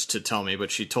to just to tell me,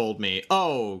 but she told me,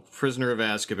 "Oh, Prisoner of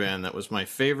Azkaban, that was my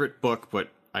favorite book,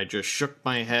 but I just shook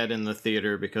my head in the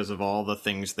theater because of all the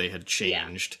things they had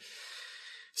changed." Yeah.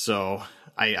 So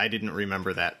I didn't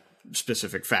remember that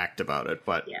specific fact about it,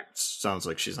 but it sounds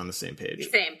like she's on the same page.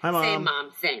 Same. Hi, Mom. Same,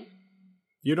 Mom. Same.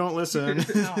 You don't listen.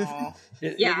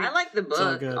 I like the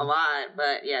book a lot,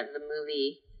 but the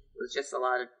movie was just a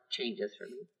lot of changes for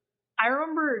me. I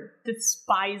remember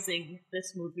despising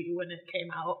this movie when it came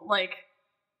out. Like,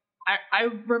 I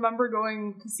remember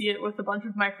going to see it with a bunch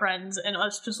of my friends and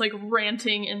us just like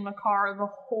ranting in the car the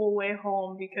whole way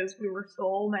home because we were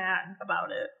so mad about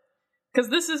it.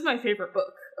 Because this is my favorite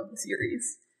book of the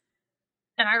series.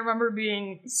 And I remember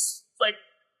being like,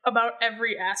 about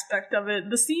every aspect of it.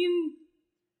 The scene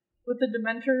with the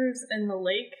Dementors and the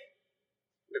lake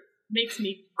makes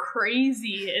me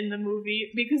crazy in the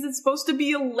movie because it's supposed to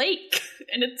be a lake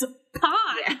and it's a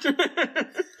pond.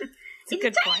 It's a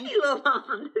good point. Little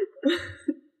pond.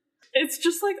 It's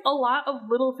just like a lot of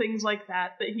little things like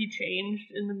that he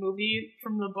changed in the movie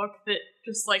from the book that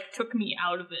just like took me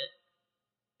out of it.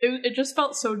 It just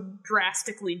felt so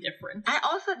drastically different. I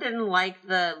also didn't like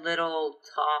the little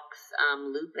talks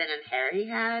Lupin and Harry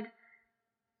had.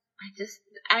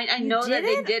 I know that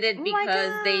they did it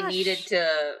because they needed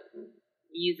to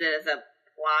use it as a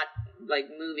plot, like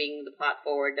moving the plot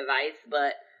forward device,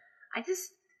 but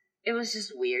it was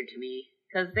just weird to me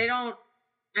because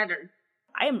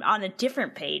I am on a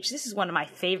different page. This is one of my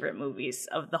favorite movies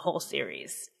of the whole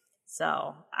series.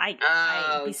 So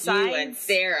besides, you and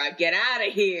Sarah, get out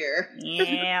of here.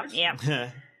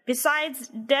 Yeah. Besides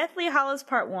Deathly Hallows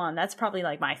Part 1, that's probably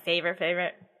like my favorite.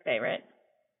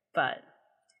 But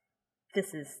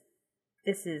this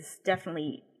is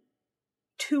definitely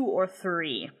 2 or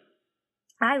 3.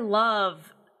 I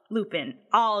love Lupin,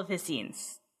 all of his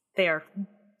scenes. They are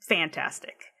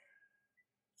fantastic.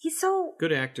 He's so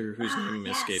good actor whose name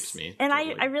escapes me. And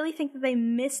totally. I really think that they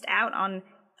missed out on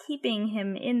keeping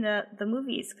him in the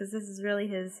movies because this is really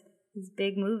his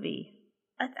big movie.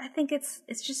 I think it's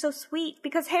just so sweet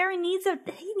because Harry needs a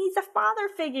father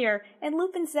figure and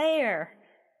Lupin's there.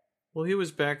 Well, he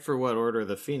was back for Order of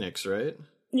the Phoenix, right?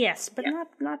 Yes, but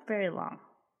not very long.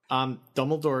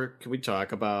 Dumbledore, can we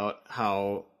talk about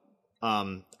how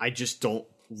I just don't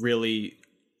really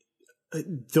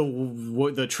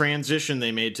the transition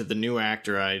they made to the new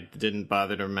actor, I didn't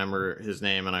bother to remember his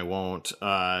name and I won't.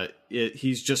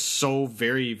 He's just so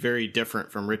very, very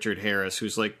different from Richard Harris,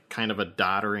 who's like kind of a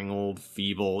doddering old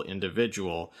feeble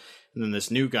individual. And then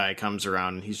this new guy comes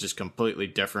around and he's just completely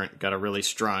different, got a really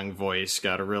strong voice,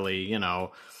 got a really,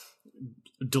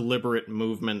 deliberate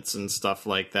movements and stuff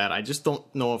like that. I just don't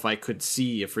know if I could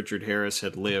see if Richard Harris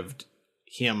had lived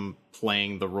him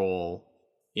playing the role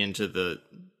into the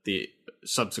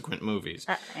subsequent movies.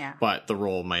 But the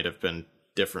role might have been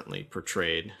differently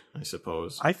portrayed, I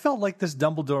suppose. I felt like this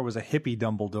Dumbledore was a hippie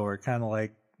Dumbledore, kind of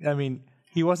like,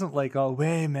 he wasn't like, oh,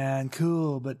 way, man,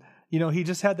 cool, but, he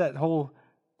just had that whole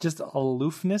just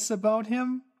aloofness about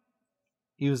him.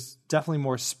 He was definitely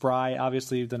more spry,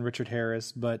 obviously, than Richard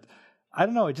Harris, but I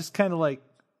don't know, it just kind of like,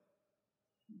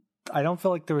 I don't feel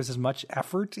like there was as much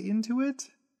effort into it.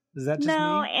 Is that just me?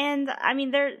 No, and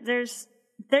there's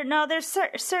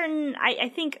certain,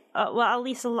 I think, at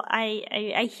least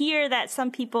I hear that some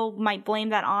people might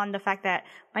blame that on the fact that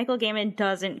Michael Gaiman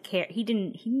doesn't care. He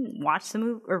didn't watch the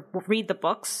movie or read the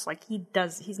books like he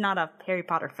does. He's not a Harry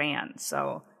Potter fan.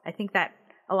 So I think that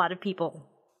a lot of people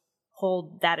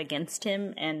hold that against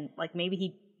him and like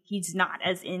maybe he's not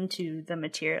as into the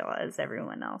material as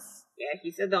everyone else. Yeah,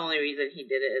 he said the only reason he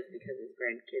did it is because his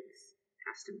grandkids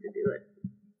asked him to do it.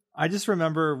 I just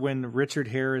remember when Richard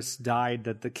Harris died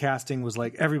that the casting was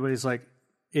like, everybody's like,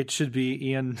 it should be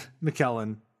Ian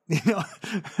McKellen. Yeah,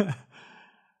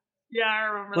 I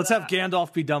remember Let's have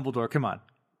Gandalf be Dumbledore. Come on.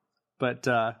 But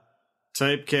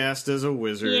typecast as a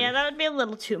wizard. Yeah, that would be a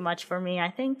little too much for me, I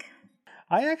think.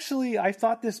 I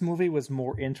thought this movie was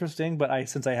more interesting, but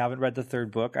since I haven't read the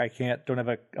third book, don't have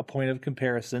a point of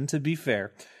comparison, to be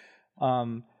fair.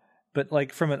 But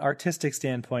like from an artistic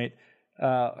standpoint,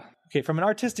 Okay, from an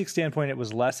artistic standpoint, it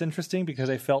was less interesting because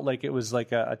I felt like it was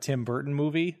like a Tim Burton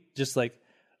movie. Just like,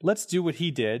 let's do what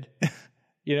he did,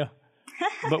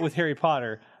 but with Harry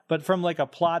Potter. But from like a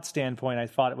plot standpoint, I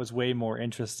thought it was way more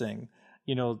interesting.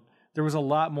 There was a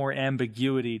lot more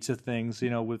ambiguity to things,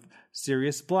 with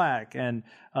Sirius Black and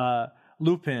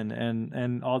Lupin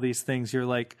and all these things. You're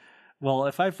like, well,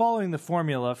 if I'm following the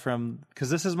formula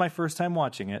because this is my first time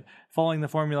watching it, following the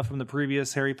formula from the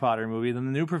previous Harry Potter movie, then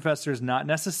the new professor is not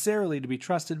necessarily to be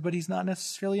trusted, but he's not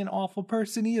necessarily an awful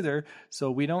person either. So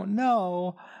we don't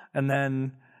know. And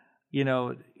then,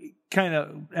 kind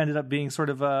of ended up being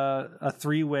sort of a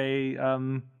three-way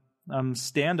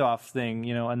standoff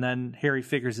thing, and then Harry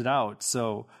figures it out.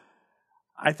 So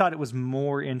I thought it was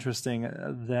more interesting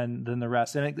than the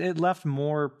rest. And it left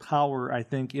more power, I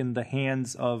think, in the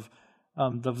hands of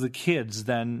the kids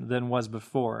than was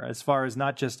before, as far as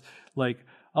not just like,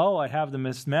 oh, I have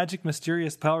the magic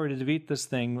mysterious power to defeat this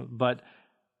thing, but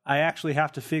I actually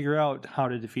have to figure out how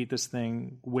to defeat this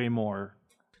thing way more.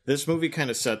 This movie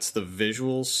kind of sets the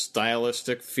visual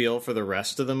stylistic feel for the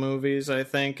rest of the movies, I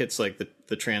think. It's like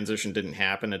the transition didn't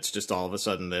happen. It's just all of a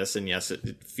sudden this. And yes,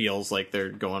 it feels like they're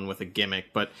going with a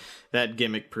gimmick, but that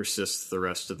gimmick persists the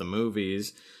rest of the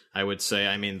movies. I would say,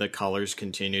 I mean, the colors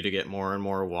continue to get more and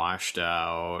more washed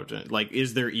out. Like,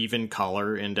 is there even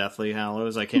color in Deathly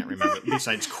Hallows? I can't remember,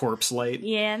 besides corpse light.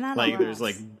 Yeah, not like, a lot. there's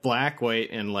like black,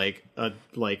 white, and like a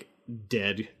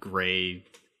dead gray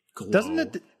glow. Doesn't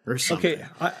it? Or something. Okay,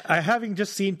 I having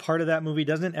just seen part of that movie,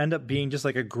 doesn't it end up being just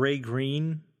like a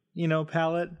gray-green,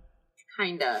 palette?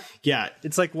 Kinda. Yeah.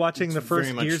 It's like watching the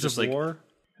first Gears of War.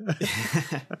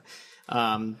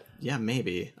 Yeah,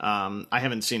 maybe. I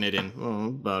haven't seen it in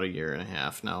about a year and a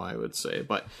half now, I would say.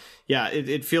 But yeah,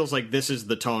 it feels like this is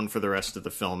the tone for the rest of the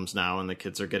films now, and the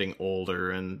kids are getting older,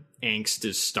 and angst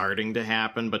is starting to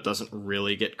happen, but doesn't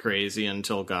really get crazy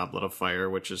until Goblet of Fire,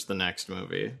 which is the next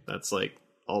movie. That's like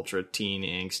ultra teen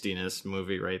angstiness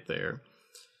movie right there.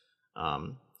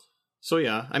 So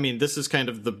yeah, I mean, this is kind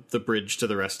of the bridge to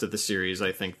the rest of the series.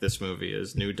 I think this movie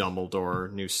is new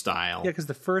Dumbledore, new style. Yeah, because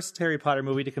the first Harry Potter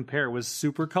movie to compare was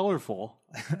super colorful.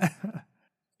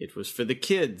 It was for the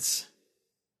kids.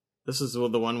 This is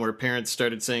the one where parents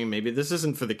started saying, maybe this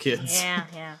isn't for the kids.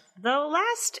 Yeah. The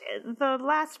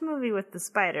last movie with the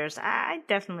spiders, I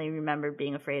definitely remember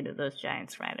being afraid of those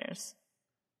giant spiders.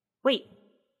 Wait.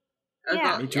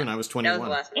 Yeah. Me too, and I was 21. That was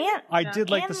the last one. And I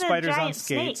did like the spiders on giant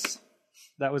skates. snake.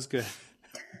 That was good.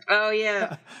 Oh,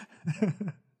 yeah.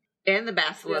 And the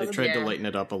basilisk. They tried to yeah. lighten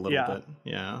it up a little bit.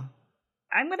 Yeah.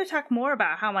 I'm going to talk more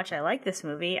about how much I like this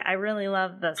movie. I really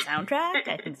love the soundtrack.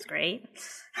 I think it's great.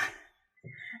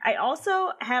 I also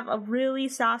have a really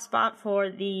soft spot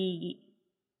for the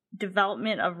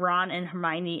development of Ron and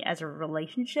Hermione as a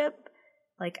relationship.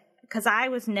 Like, because I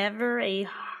was never a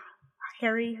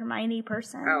Harry Hermione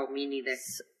person. Oh, me neither.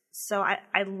 So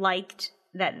I liked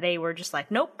that they were just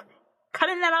like, nope,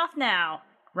 cutting that off now.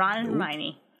 Ron and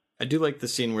Hermione. I do like the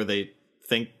scene where they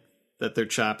think that they're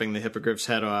chopping the hippogriff's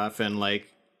head off, and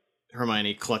like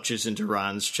Hermione clutches into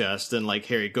Ron's chest, and like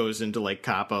Harry goes into like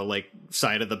Kappa, like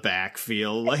side of the back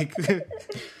feel, like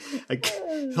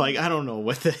like I don't know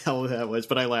what the hell that was,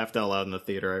 but I laughed out loud in the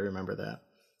theater. I remember that.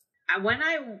 When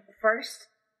I first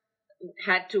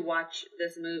had to watch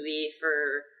this movie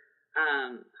for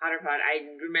Potterpod, I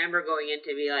remember going in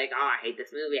to be like, oh, I hate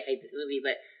this movie,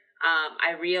 but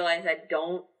I realized I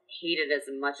don't hate it as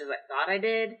much as I thought I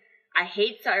did. I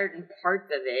hate certain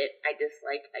parts of it. I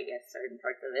dislike, I guess, certain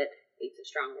parts of it. Hate's a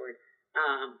strong word.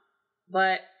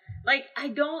 But, like, I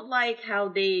don't like how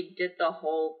they did the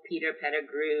whole Peter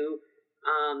Pettigrew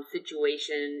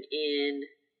situation in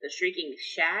The Shrieking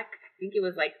Shack. I think it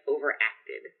was, like,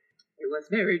 overacted. It was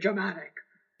very dramatic.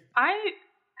 I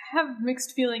have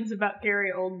mixed feelings about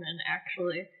Gary Oldman,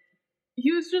 actually.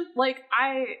 He was just, like,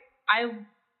 I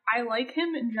like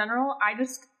him in general.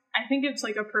 I think it's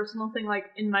like a personal thing. Like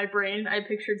in my brain, I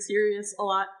pictured Sirius a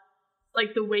lot,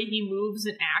 like the way he moves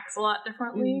and acts a lot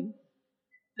differently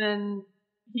than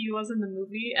he was in the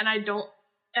movie. And I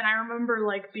remember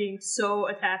like being so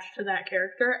attached to that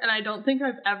character. And I don't think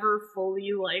I've ever fully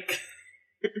like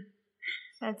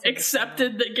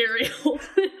accepted that Gary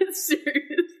Oldman is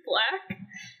Sirius Black.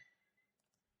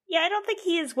 Yeah, I don't think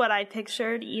he is what I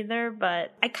pictured either,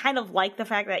 but I kind of like the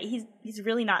fact that he's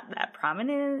really not that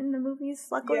prominent in the movies,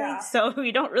 luckily. Yeah. So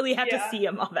we don't really have to see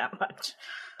him all that much.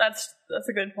 That's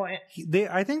a good point.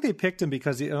 I think they picked him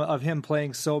because of him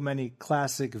playing so many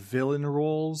classic villain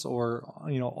roles, or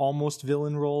almost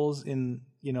villain roles in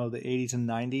the 80s and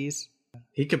 90s.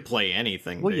 He could play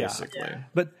anything, basically. Yeah.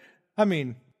 But I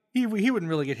mean, he wouldn't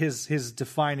really get his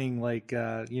defining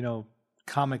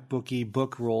comic booky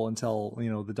book role until,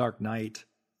 the Dark Knight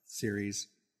series.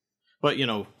 But,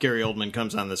 Gary Oldman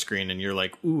comes on the screen and you're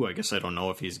like, ooh, I guess I don't know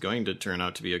if he's going to turn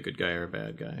out to be a good guy or a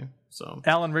bad guy. So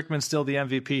Alan Rickman's still the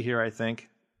MVP here, I think.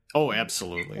 Oh,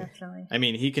 absolutely. Definitely. I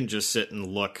mean, he can just sit and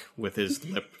look with his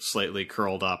lip slightly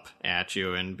curled up at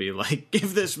you and be like,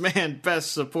 give this man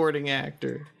Best Supporting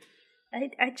Actor. I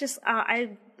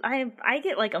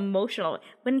get like emotional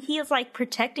when he is like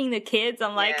protecting the kids.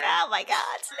 I'm like, oh my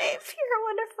God, Snape, you're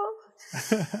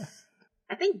wonderful.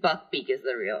 I think Buckbeak is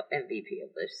the real MVP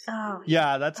of this. Oh,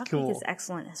 yeah, that's Buckbeak cool. is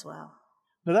excellent as well.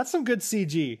 No, that's some good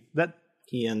CG. That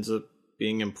he ends up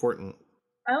being important.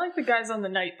 I like the guys on the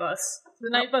night bus.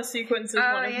 The night bus sequence is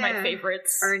one of my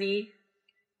favorites. Ernie.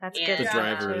 That's And good. The as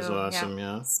driver well, is too. awesome,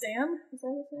 yeah. Stan? Is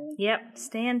that his name? Yep,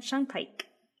 Stan Shunpike.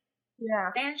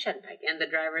 Yeah. Dan Shunpike, and the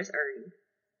driver's Ernie.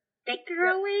 Take her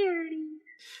away, Ernie.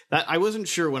 That I wasn't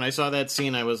sure when I saw that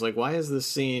scene. I was like, why is this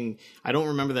scene? I don't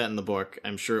remember that in the book.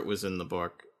 I'm sure it was in the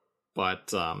book.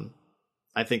 But I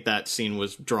think that scene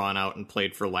was drawn out and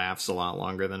played for laughs a lot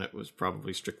longer than it was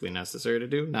probably strictly necessary to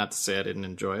do. Not to say I didn't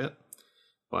enjoy it.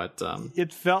 But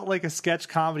it felt like a sketch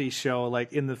comedy show,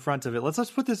 like in the front of it. Let's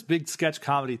put this big sketch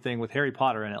comedy thing with Harry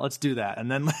Potter in it. Let's do that,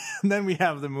 and then we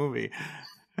have the movie.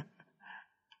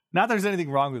 Not that there's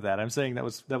anything wrong with that. I'm saying that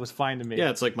was fine to me. yeah,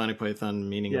 it's like Monty Python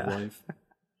Meaning of Yeah. Life.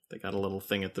 They got a little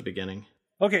thing at the beginning.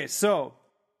 Okay, so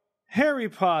Harry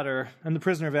Potter and the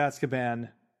Prisoner of Azkaban.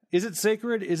 Is it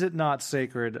sacred? Is it not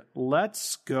sacred?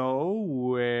 Let's go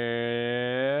with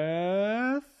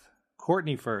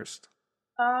Courtney first.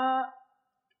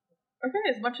 Okay,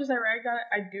 as much as I ragged on it,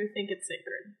 I do think it's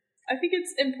sacred. I think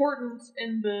it's important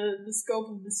in the scope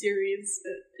of the series.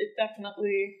 It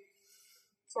definitely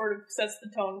sort of sets the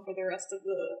tone for the rest of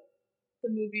the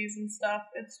movies and stuff.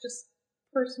 It's just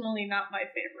personally not my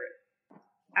favorite.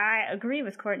 I agree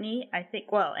with Courtney. I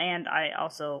think, and I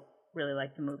also really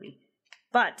like the movie.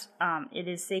 But it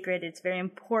is sacred. It's very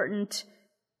important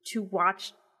to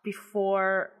watch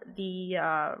before the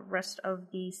rest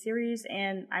of the series,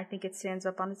 and I think it stands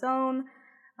up on its own.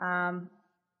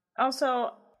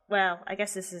 Also, I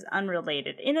guess this is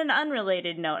unrelated. In an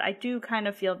unrelated note, I do kind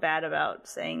of feel bad about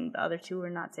saying the other two are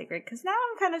not sacred, because now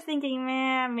I'm kind of thinking,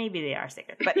 maybe they are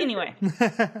sacred. But anyway,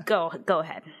 go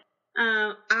ahead.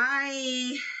 I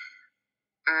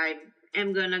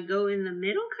am gonna go in the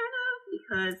middle, kind of,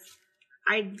 because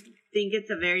I think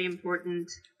it's a very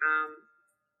important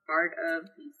part of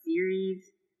the series,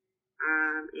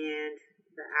 and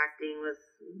the acting was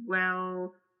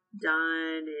well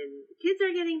done, and the kids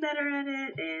are getting better at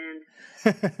it, and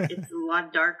it's a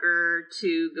lot darker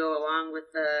to go along with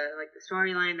the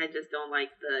storyline. I just don't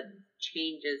like the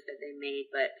changes that they made,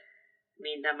 but I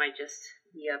mean, that might just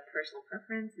be a personal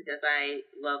preference because I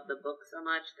love the book so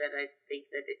much that I think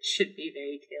that it should be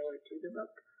very tailored to the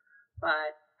book.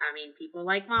 But I mean, people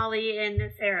like Molly and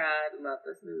Sarah love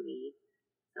this movie,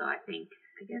 so I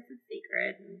guess it's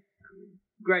sacred. And I'm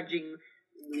grudgingly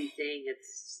saying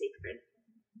it's sacred.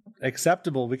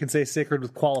 Acceptable. We can say sacred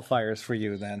with qualifiers for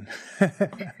you then.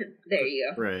 There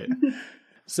you go. Right.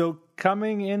 So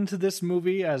coming into this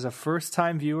movie as a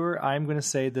first-time viewer, I'm going to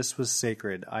say this was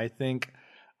sacred. I think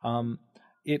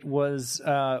it was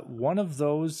one of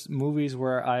those movies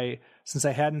where since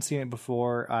I hadn't seen it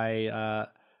before, I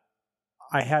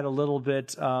had a little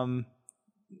bit of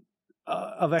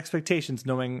expectations,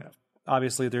 knowing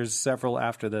obviously there's several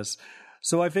after this.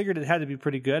 So I figured it had to be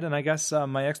pretty good, and I guess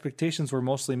my expectations were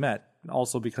mostly met,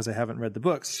 also because I haven't read the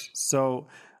books. So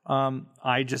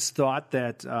I just thought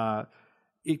that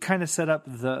it kind of set up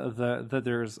that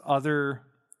there's other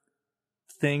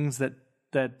things that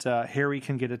Harry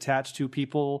can get attached to,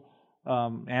 people,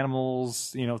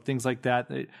 animals, things like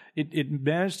that. It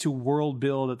managed to world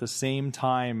build at the same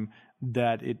time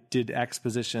that it did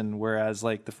exposition, whereas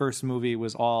like the first movie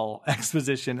was all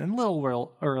exposition and it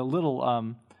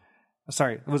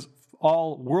was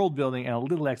all world building and a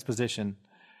little exposition.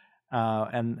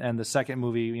 And the second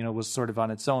movie, was sort of on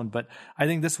its own. But I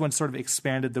think this one sort of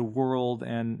expanded the world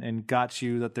and got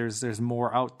you that there's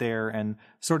more out there and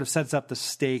sort of sets up the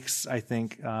stakes, I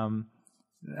think,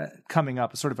 coming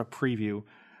up, sort of a preview.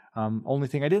 Only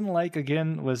thing I didn't like,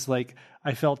 again, was like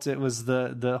I felt it was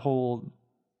the whole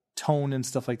tone and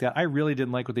stuff like that. I really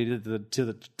didn't like what they did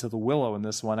to the Willow in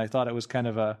this one. I thought it was kind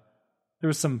of there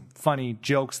was some funny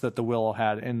jokes that the Willow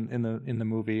had in the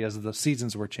movie as the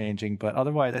seasons were changing, but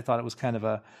otherwise I thought it was kind of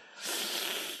a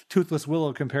toothless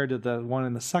Willow compared to the one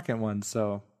in the second one.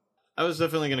 So I was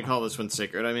definitely going to call this one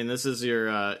sacred. I mean, this is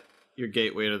your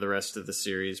gateway to the rest of the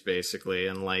series, basically,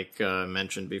 and like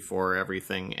mentioned before,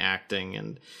 everything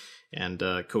acting and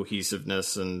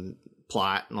cohesiveness and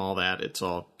plot and all that, it's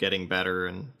all getting better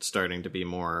and starting to be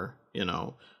more,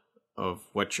 of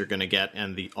what you're going to get,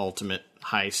 and the ultimate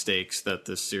high stakes that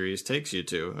this series takes you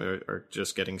to are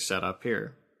just getting set up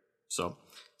here. So,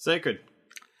 Sacred.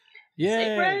 Yay!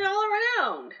 Sacred all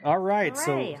around. All right,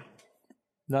 Hooray.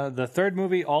 so the third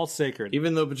movie, all sacred.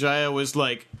 Even though Bajaya was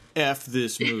like, F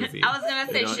this movie. I was going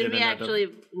to say, should we ended up- actually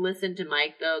listen to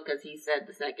Mike, though? Because he said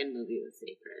the second movie was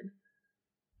sacred.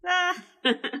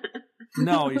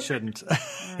 No, you shouldn't.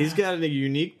 He's got a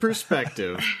unique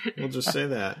perspective. We'll just say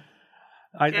that.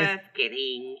 Just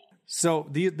kidding. So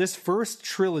this first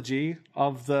trilogy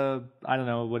of the, I don't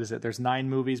know, what is it? There's 9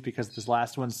 movies because this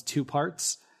last one's 2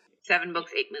 parts. 7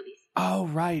 books, 8 movies. Oh,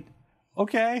 right.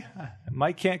 Okay.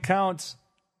 Mike can't count.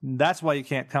 That's why you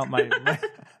can't count my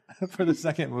for the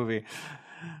second movie.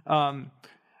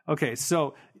 Okay,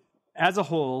 so as a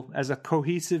whole, as a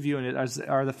cohesive unit,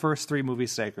 are the first 3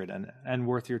 movies sacred and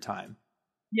worth your time?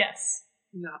 Yes.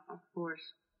 Yeah, of course.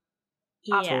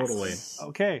 Yes. Totally.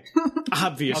 Okay.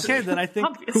 Obviously. Okay, then I think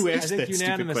Who asked that stupid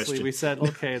unanimously question? we said,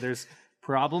 okay, there's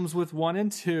problems with 1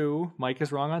 and 2. Mike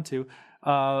is wrong on 2.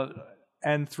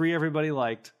 And 3 everybody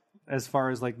liked, as far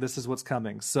as like this is what's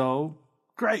coming. So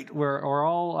great. We're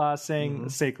all saying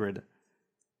sacred.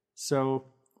 So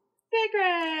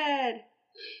Sacred!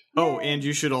 Oh, and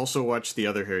you should also watch the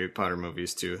other Harry Potter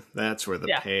movies too. That's where the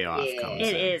payoff comes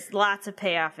It in. is. Lots of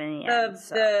payoff in the end.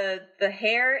 The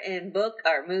hair in book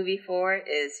or movie 4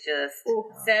 is just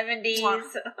 70s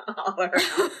all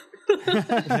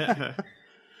around.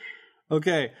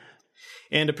 okay.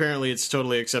 And apparently it's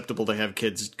totally acceptable to have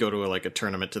kids go to a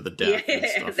tournament to the death and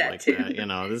stuff that like too.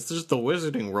 that. This just the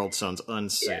wizarding world sounds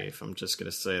unsafe. I'm just going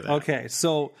to say that. Okay,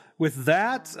 so with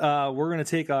that, we're going to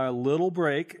take a little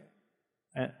break,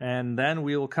 and then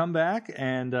we will come back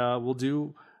and we'll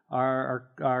do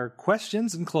our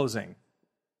questions and closing.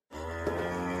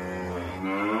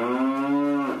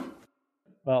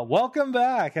 Well, welcome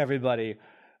back, everybody.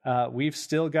 We've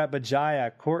still got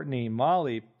Bajaya, Courtney,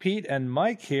 Molly, Pete, and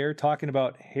Mike here talking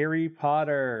about Harry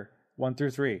Potter 1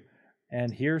 through 3.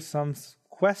 And here's some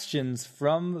questions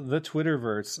from the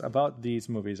Twitterverse about these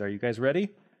movies. Are you guys ready?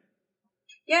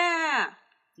 Yeah!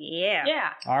 Yeah. Yeah.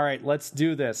 All right, let's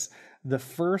do this. The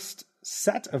first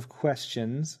set of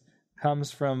questions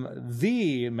comes from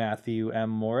the Matthew M.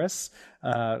 Morris,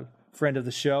 friend of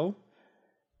the show.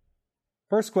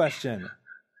 First question.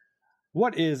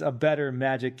 What is a better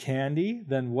magic candy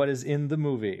than what is in the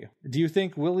movie? Do you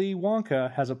think Willy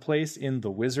Wonka has a place in the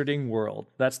wizarding world?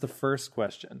 That's the first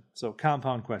question. So,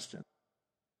 compound question.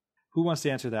 Who wants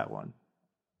to answer that one?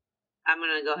 I'm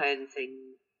going to go ahead and say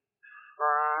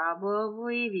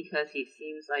probably, because he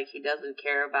seems like he doesn't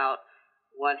care about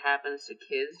what happens to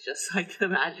kids, just like the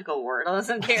magical world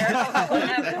doesn't care about what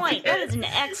happens Good to point. That kids. is an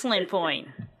excellent point.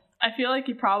 I feel like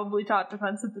he probably taught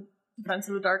Defense of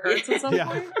the Dark Arts at some Yeah.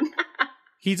 point.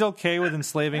 He's okay with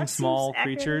enslaving That seems small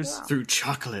accurate as creatures. well. Through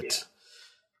chocolate.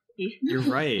 He- You're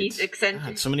right. He's eccentric.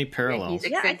 God, so many parallels.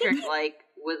 He's Yeah, I eccentric think- like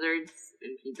wizards,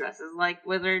 and he dresses like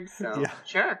wizards, so Yeah.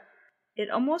 sure. It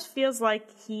almost feels like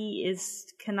he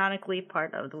is canonically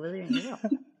part of the Wizarding World.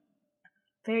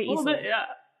 Very A little easily. bit, yeah.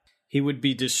 He would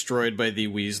be destroyed by the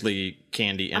Weasley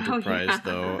Candy Enterprise, yeah.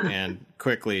 though, and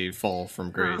quickly fall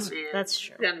from grace. Oh, man. That's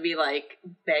true. It's gonna be like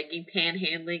begging,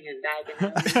 panhandling, and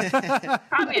Diagon Alley.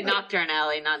 Probably a Nocturne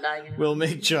Alley, not Diagon Alley. We'll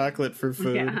make chocolate for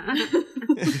food. Yeah.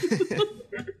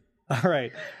 All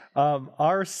right.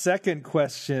 Our second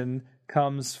question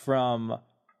comes from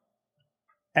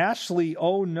Ashley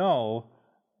Oh No,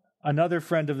 another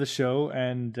friend of the show,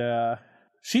 and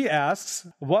she asks,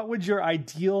 what would your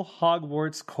ideal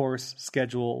Hogwarts course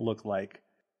schedule look like?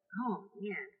 Oh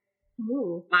man.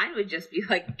 Ooh. Mine would just be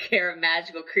like care of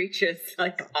magical creatures,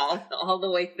 like all the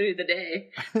way through the day.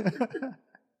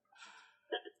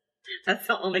 That's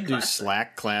the only I'd do class.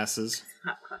 slack classes.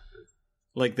 Not classes.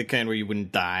 Like the kind where you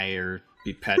wouldn't die or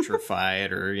be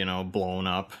petrified or, blown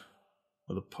up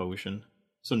with a potion.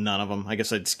 So none of them. I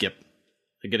guess I'd skip.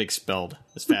 I'd get expelled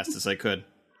as fast as I could.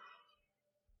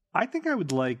 I think I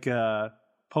would like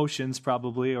potions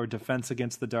probably, or defense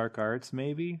against the dark arts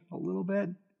maybe a little bit,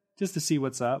 just to see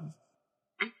what's up.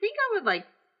 I think I would like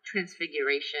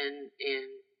Transfiguration and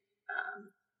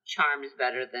Charm is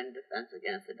better than Defense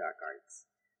Against the Dark Arts.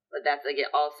 But that's again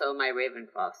also my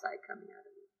Ravenclaw side coming out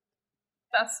of me.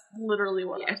 That's literally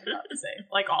what I was Yeah. about to say.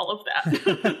 Like all of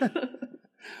that.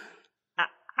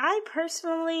 I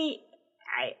personally,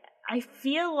 I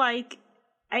feel like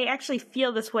I actually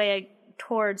feel this way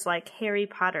towards like Harry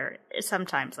Potter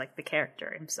sometimes, like the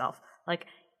character himself. Like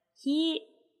he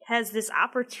has this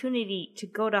opportunity to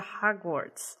go to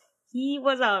Hogwarts. He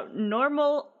was a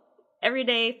normal,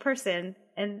 everyday person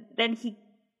and then he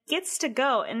gets to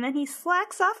go, and then he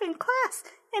slacks off in class,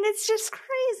 and it's just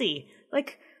crazy.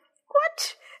 Like,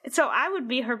 what? So I would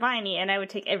be Hermione, and I would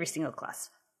take every single class.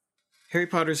 Harry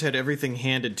Potter's had everything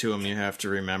handed to him, you have to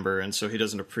remember, and so he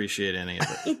doesn't appreciate any of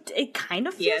it. It kind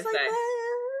of feels like that.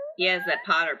 He has that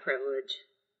Potter privilege.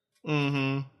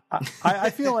 Mm-hmm. I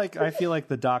feel like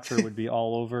the Doctor would be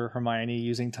all over Hermione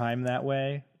using time that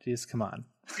way. Jeez, come on.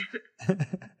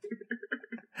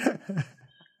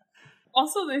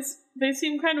 Also, they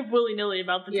seem kind of willy-nilly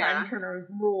about the time turner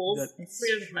rules. We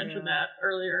just mentioned that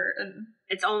earlier. And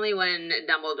it's only when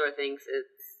Dumbledore thinks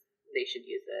they should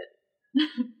use it.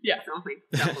 Yeah. It's only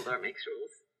Dumbledore makes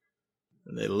rules.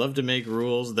 They love to make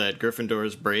rules that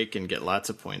Gryffindors break and get lots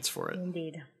of points for it.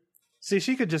 Indeed. See,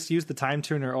 she could just use the time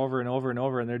turner over and over and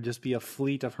over, and there'd just be a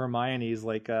fleet of Hermione's,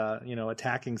 like,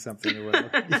 attacking something or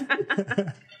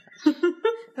whatever.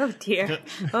 Oh, dear.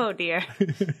 Oh, dear.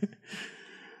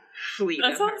 Fleet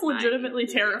that sounds legitimately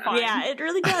terrifying. Yeah, it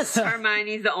really does.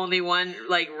 Hermione's the only one,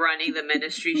 like, running the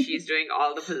ministry. She's doing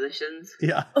all the positions.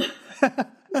 Yeah.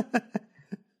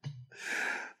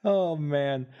 Oh,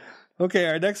 man. Okay,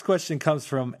 our next question comes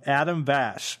from Adam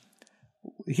Bash.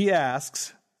 He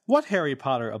asks, what Harry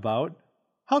Potter about?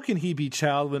 How can he be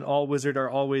child when all wizard are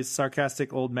always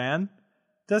sarcastic old man?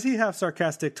 Does he have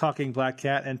sarcastic talking black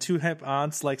cat and two hip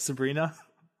aunts like Sabrina?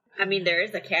 I mean, there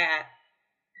is a cat.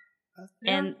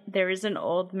 And there is an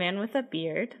old man with a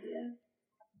beard.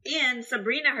 Yeah. And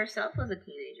Sabrina herself was a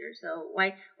teenager, so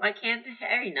why can't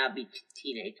Harry not be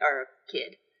teenage or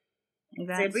kid?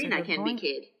 Sabrina can be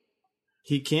kid.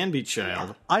 He can be child.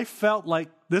 Yeah. I felt like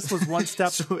this was one step...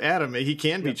 So, Adam, he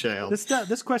can be child.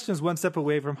 This question is one step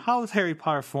away from how is Harry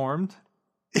Potter formed?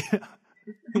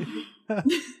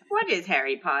 What is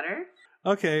Harry Potter?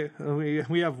 Okay,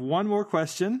 we have one more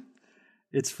question.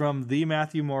 It's from the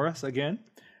Matthew Morris again.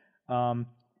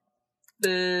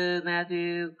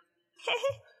 Matthew.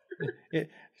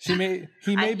 He may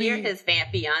I be. hear his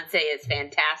fiance is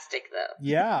fantastic, though.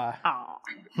 Yeah.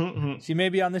 She may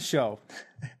be on the show.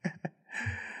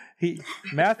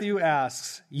 Matthew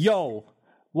asks, "Yo,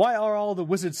 why are all the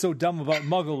wizards so dumb about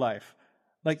Muggle life?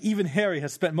 Like even Harry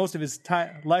has spent most of his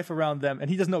life around them, and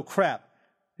he doesn't know crap.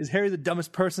 Is Harry the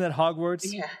dumbest person at Hogwarts?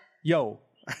 Yeah. Yo."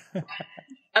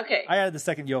 Okay. I added the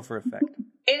second yo for effect.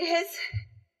 It's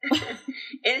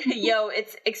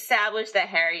established that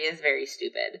Harry is very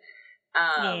stupid.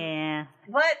 Yeah.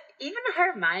 But even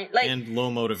Hermione, like, and low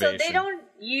motivation. So they don't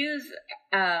use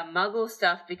Muggle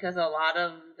stuff because a lot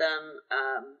of them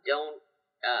don't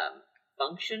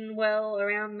function well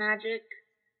around magic,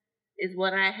 is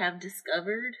what I have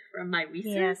discovered from my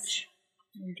research. Yes,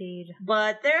 indeed.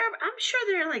 But I'm sure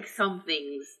there are like some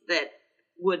things that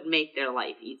would make their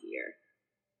life easier.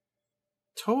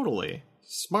 Totally.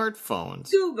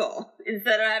 Smartphones. Google,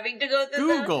 instead of having to go through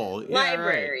the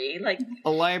library. Right. Like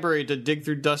a library to dig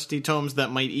through dusty tomes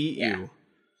that might eat you.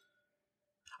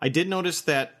 I did notice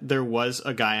that there was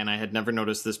a guy, and I had never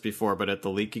noticed this before, but at the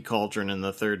Leaky Cauldron in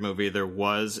the third movie, there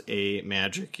was a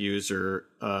magic user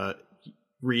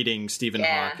reading Stephen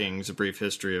Hawking's A Brief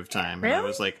History of Time. Really? And I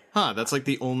was like, that's like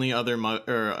the only other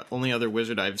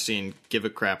wizard I've seen give a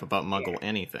crap about Muggle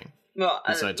anything. Well,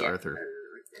 besides Arthur.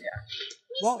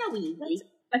 Well, so easy.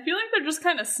 I feel like they're just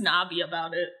kind of snobby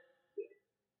about it.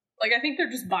 Like, I think they're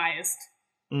just biased.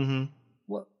 Mm-hmm.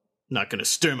 What? Not gonna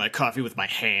stir my coffee with my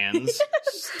hands.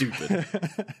 Stupid.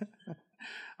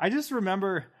 I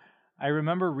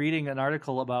remember reading an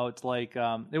article about, like,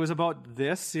 it was about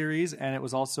this series, and it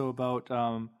was also about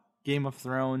Game of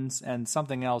Thrones and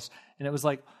something else. And it was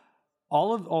like,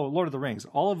 Lord of the Rings,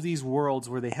 all of these worlds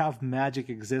where they have magic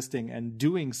existing and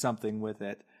doing something with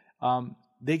it,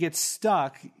 they get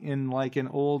stuck in like an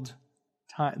old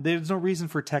time. There's no reason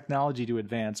for technology to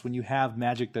advance when you have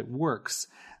magic that works.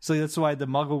 So that's why the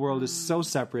Muggle world is so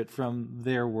separate from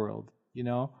their world, you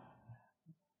know?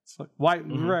 So why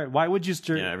would you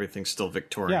everything's still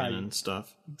Victorian and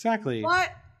stuff. Exactly. But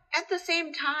at the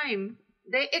same time,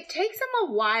 it takes them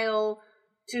a while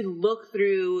to look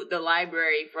through the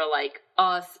library for like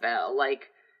a spell, like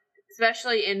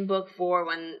especially in book 4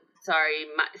 when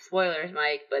spoilers,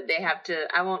 Mike, but they have to,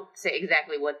 I won't say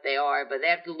exactly what they are, but they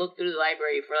have to look through the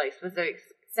library for like specific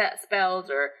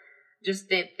spells or just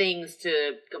things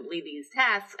to complete these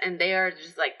tasks, and they are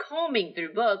just like combing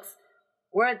through books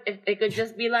where if they could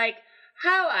just be like,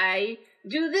 how I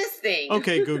do this thing.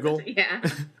 Okay, Google. Yeah.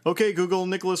 Okay, Google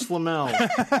Nicholas Flamel.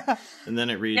 And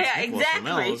then it reads, Nicholas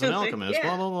Flamel is an alchemist,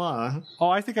 blah, blah, blah. Oh,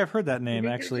 I think I've heard that name,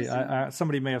 actually.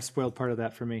 Somebody may have spoiled part of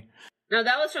that for me. No,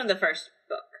 that was from the first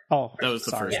book. Oh, that was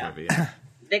the first movie. Yeah.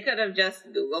 They could have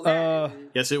just Googled that.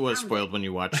 Yes, it was spoiled when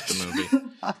you watched the movie.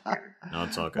 No,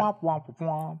 it's all good. Womp, womp,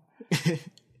 womp.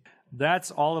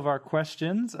 That's all of our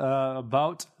questions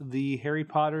about the Harry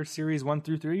Potter series 1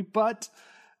 through 3. But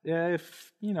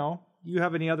if, you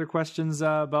have any other questions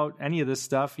about any of this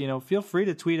stuff, feel free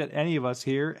to tweet at any of us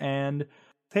here. And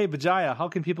hey, Bajaya, how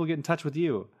can people get in touch with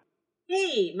you?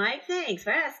 Hey, Mike, thanks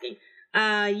for asking.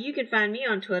 You can find me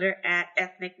on Twitter at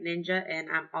Ethnic Ninja, and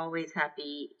I'm always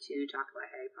happy to talk about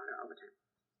Harry Potter all the time.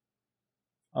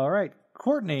 All right.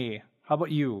 Courtney, how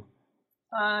about you?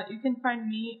 You can find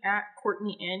me at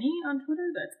Courtney Annie on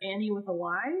Twitter. That's Annie with a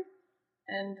Y.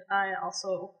 And I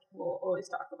also will always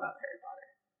talk about Harry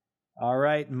Potter. All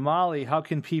right. Molly, how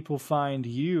can people find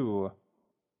you?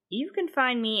 You can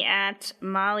find me at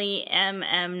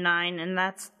MollyMM9, and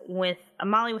that's with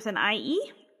Molly with an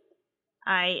IE.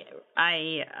 I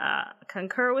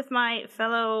concur with my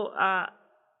fellow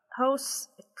hosts.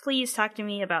 Please talk to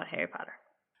me about Harry Potter.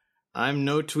 I'm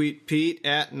No Tweet Pete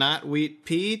at Not Wheat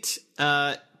Pete.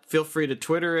 Feel free to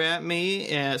Twitter at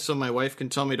me so my wife can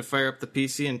tell me to fire up the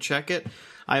PC and check it.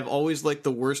 I've always liked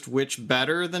The Worst Witch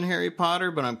better than Harry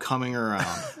Potter, but I'm coming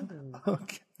around.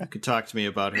 Okay. You could talk to me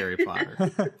about Harry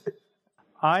Potter.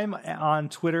 I'm on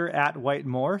Twitter at White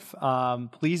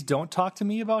Morph. Please don't talk to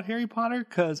me about Harry Potter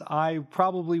because I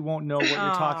probably won't know what you're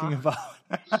talking about.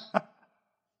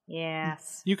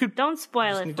 Yes. You could don't spoil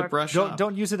just it need for to brush up.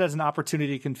 Don't use it as an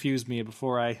opportunity to confuse me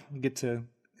before I get the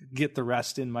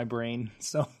rest in my brain.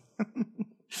 So,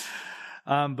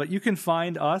 but you can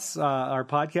find us, our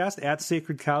podcast, at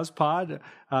Sacred Cows Pod.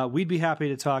 We'd be happy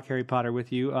to talk Harry Potter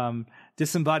with you.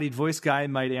 Disembodied Voice Guy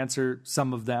might answer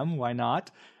some of them. Why not?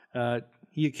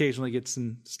 He occasionally gets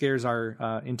and scares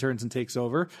our interns and takes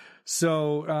over.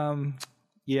 So,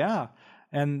 yeah.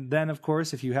 And then, of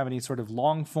course, if you have any sort of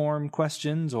long-form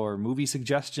questions or movie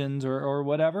suggestions or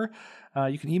whatever,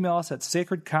 you can email us at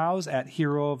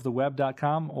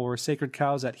sacredcows@herooftheweb.com or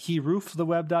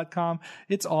sacredcows@herooftheweb.com.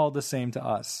 It's all the same to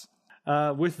us.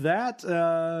 With that,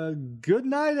 good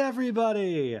night,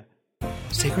 everybody.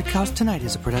 Sacred Cows Tonight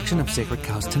is a production of Sacred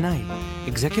Cows Tonight.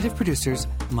 Executive producers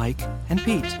Mike and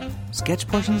Pete. Sketch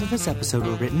portions of this episode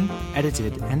were written,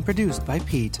 edited, and produced by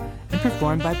Pete and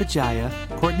performed by Bajaya,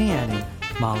 Courtney Annie,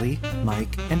 Molly,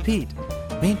 Mike, and Pete.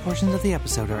 Main portions of the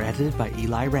episode are edited by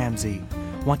Eli Ramsey.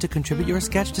 Want to contribute your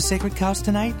sketch to Sacred Cows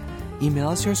Tonight? Email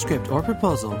us your script or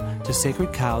proposal to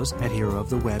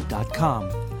sacredcows@herooftheweb.com.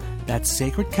 That's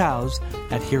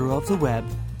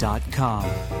sacredcows@herooftheweb.com.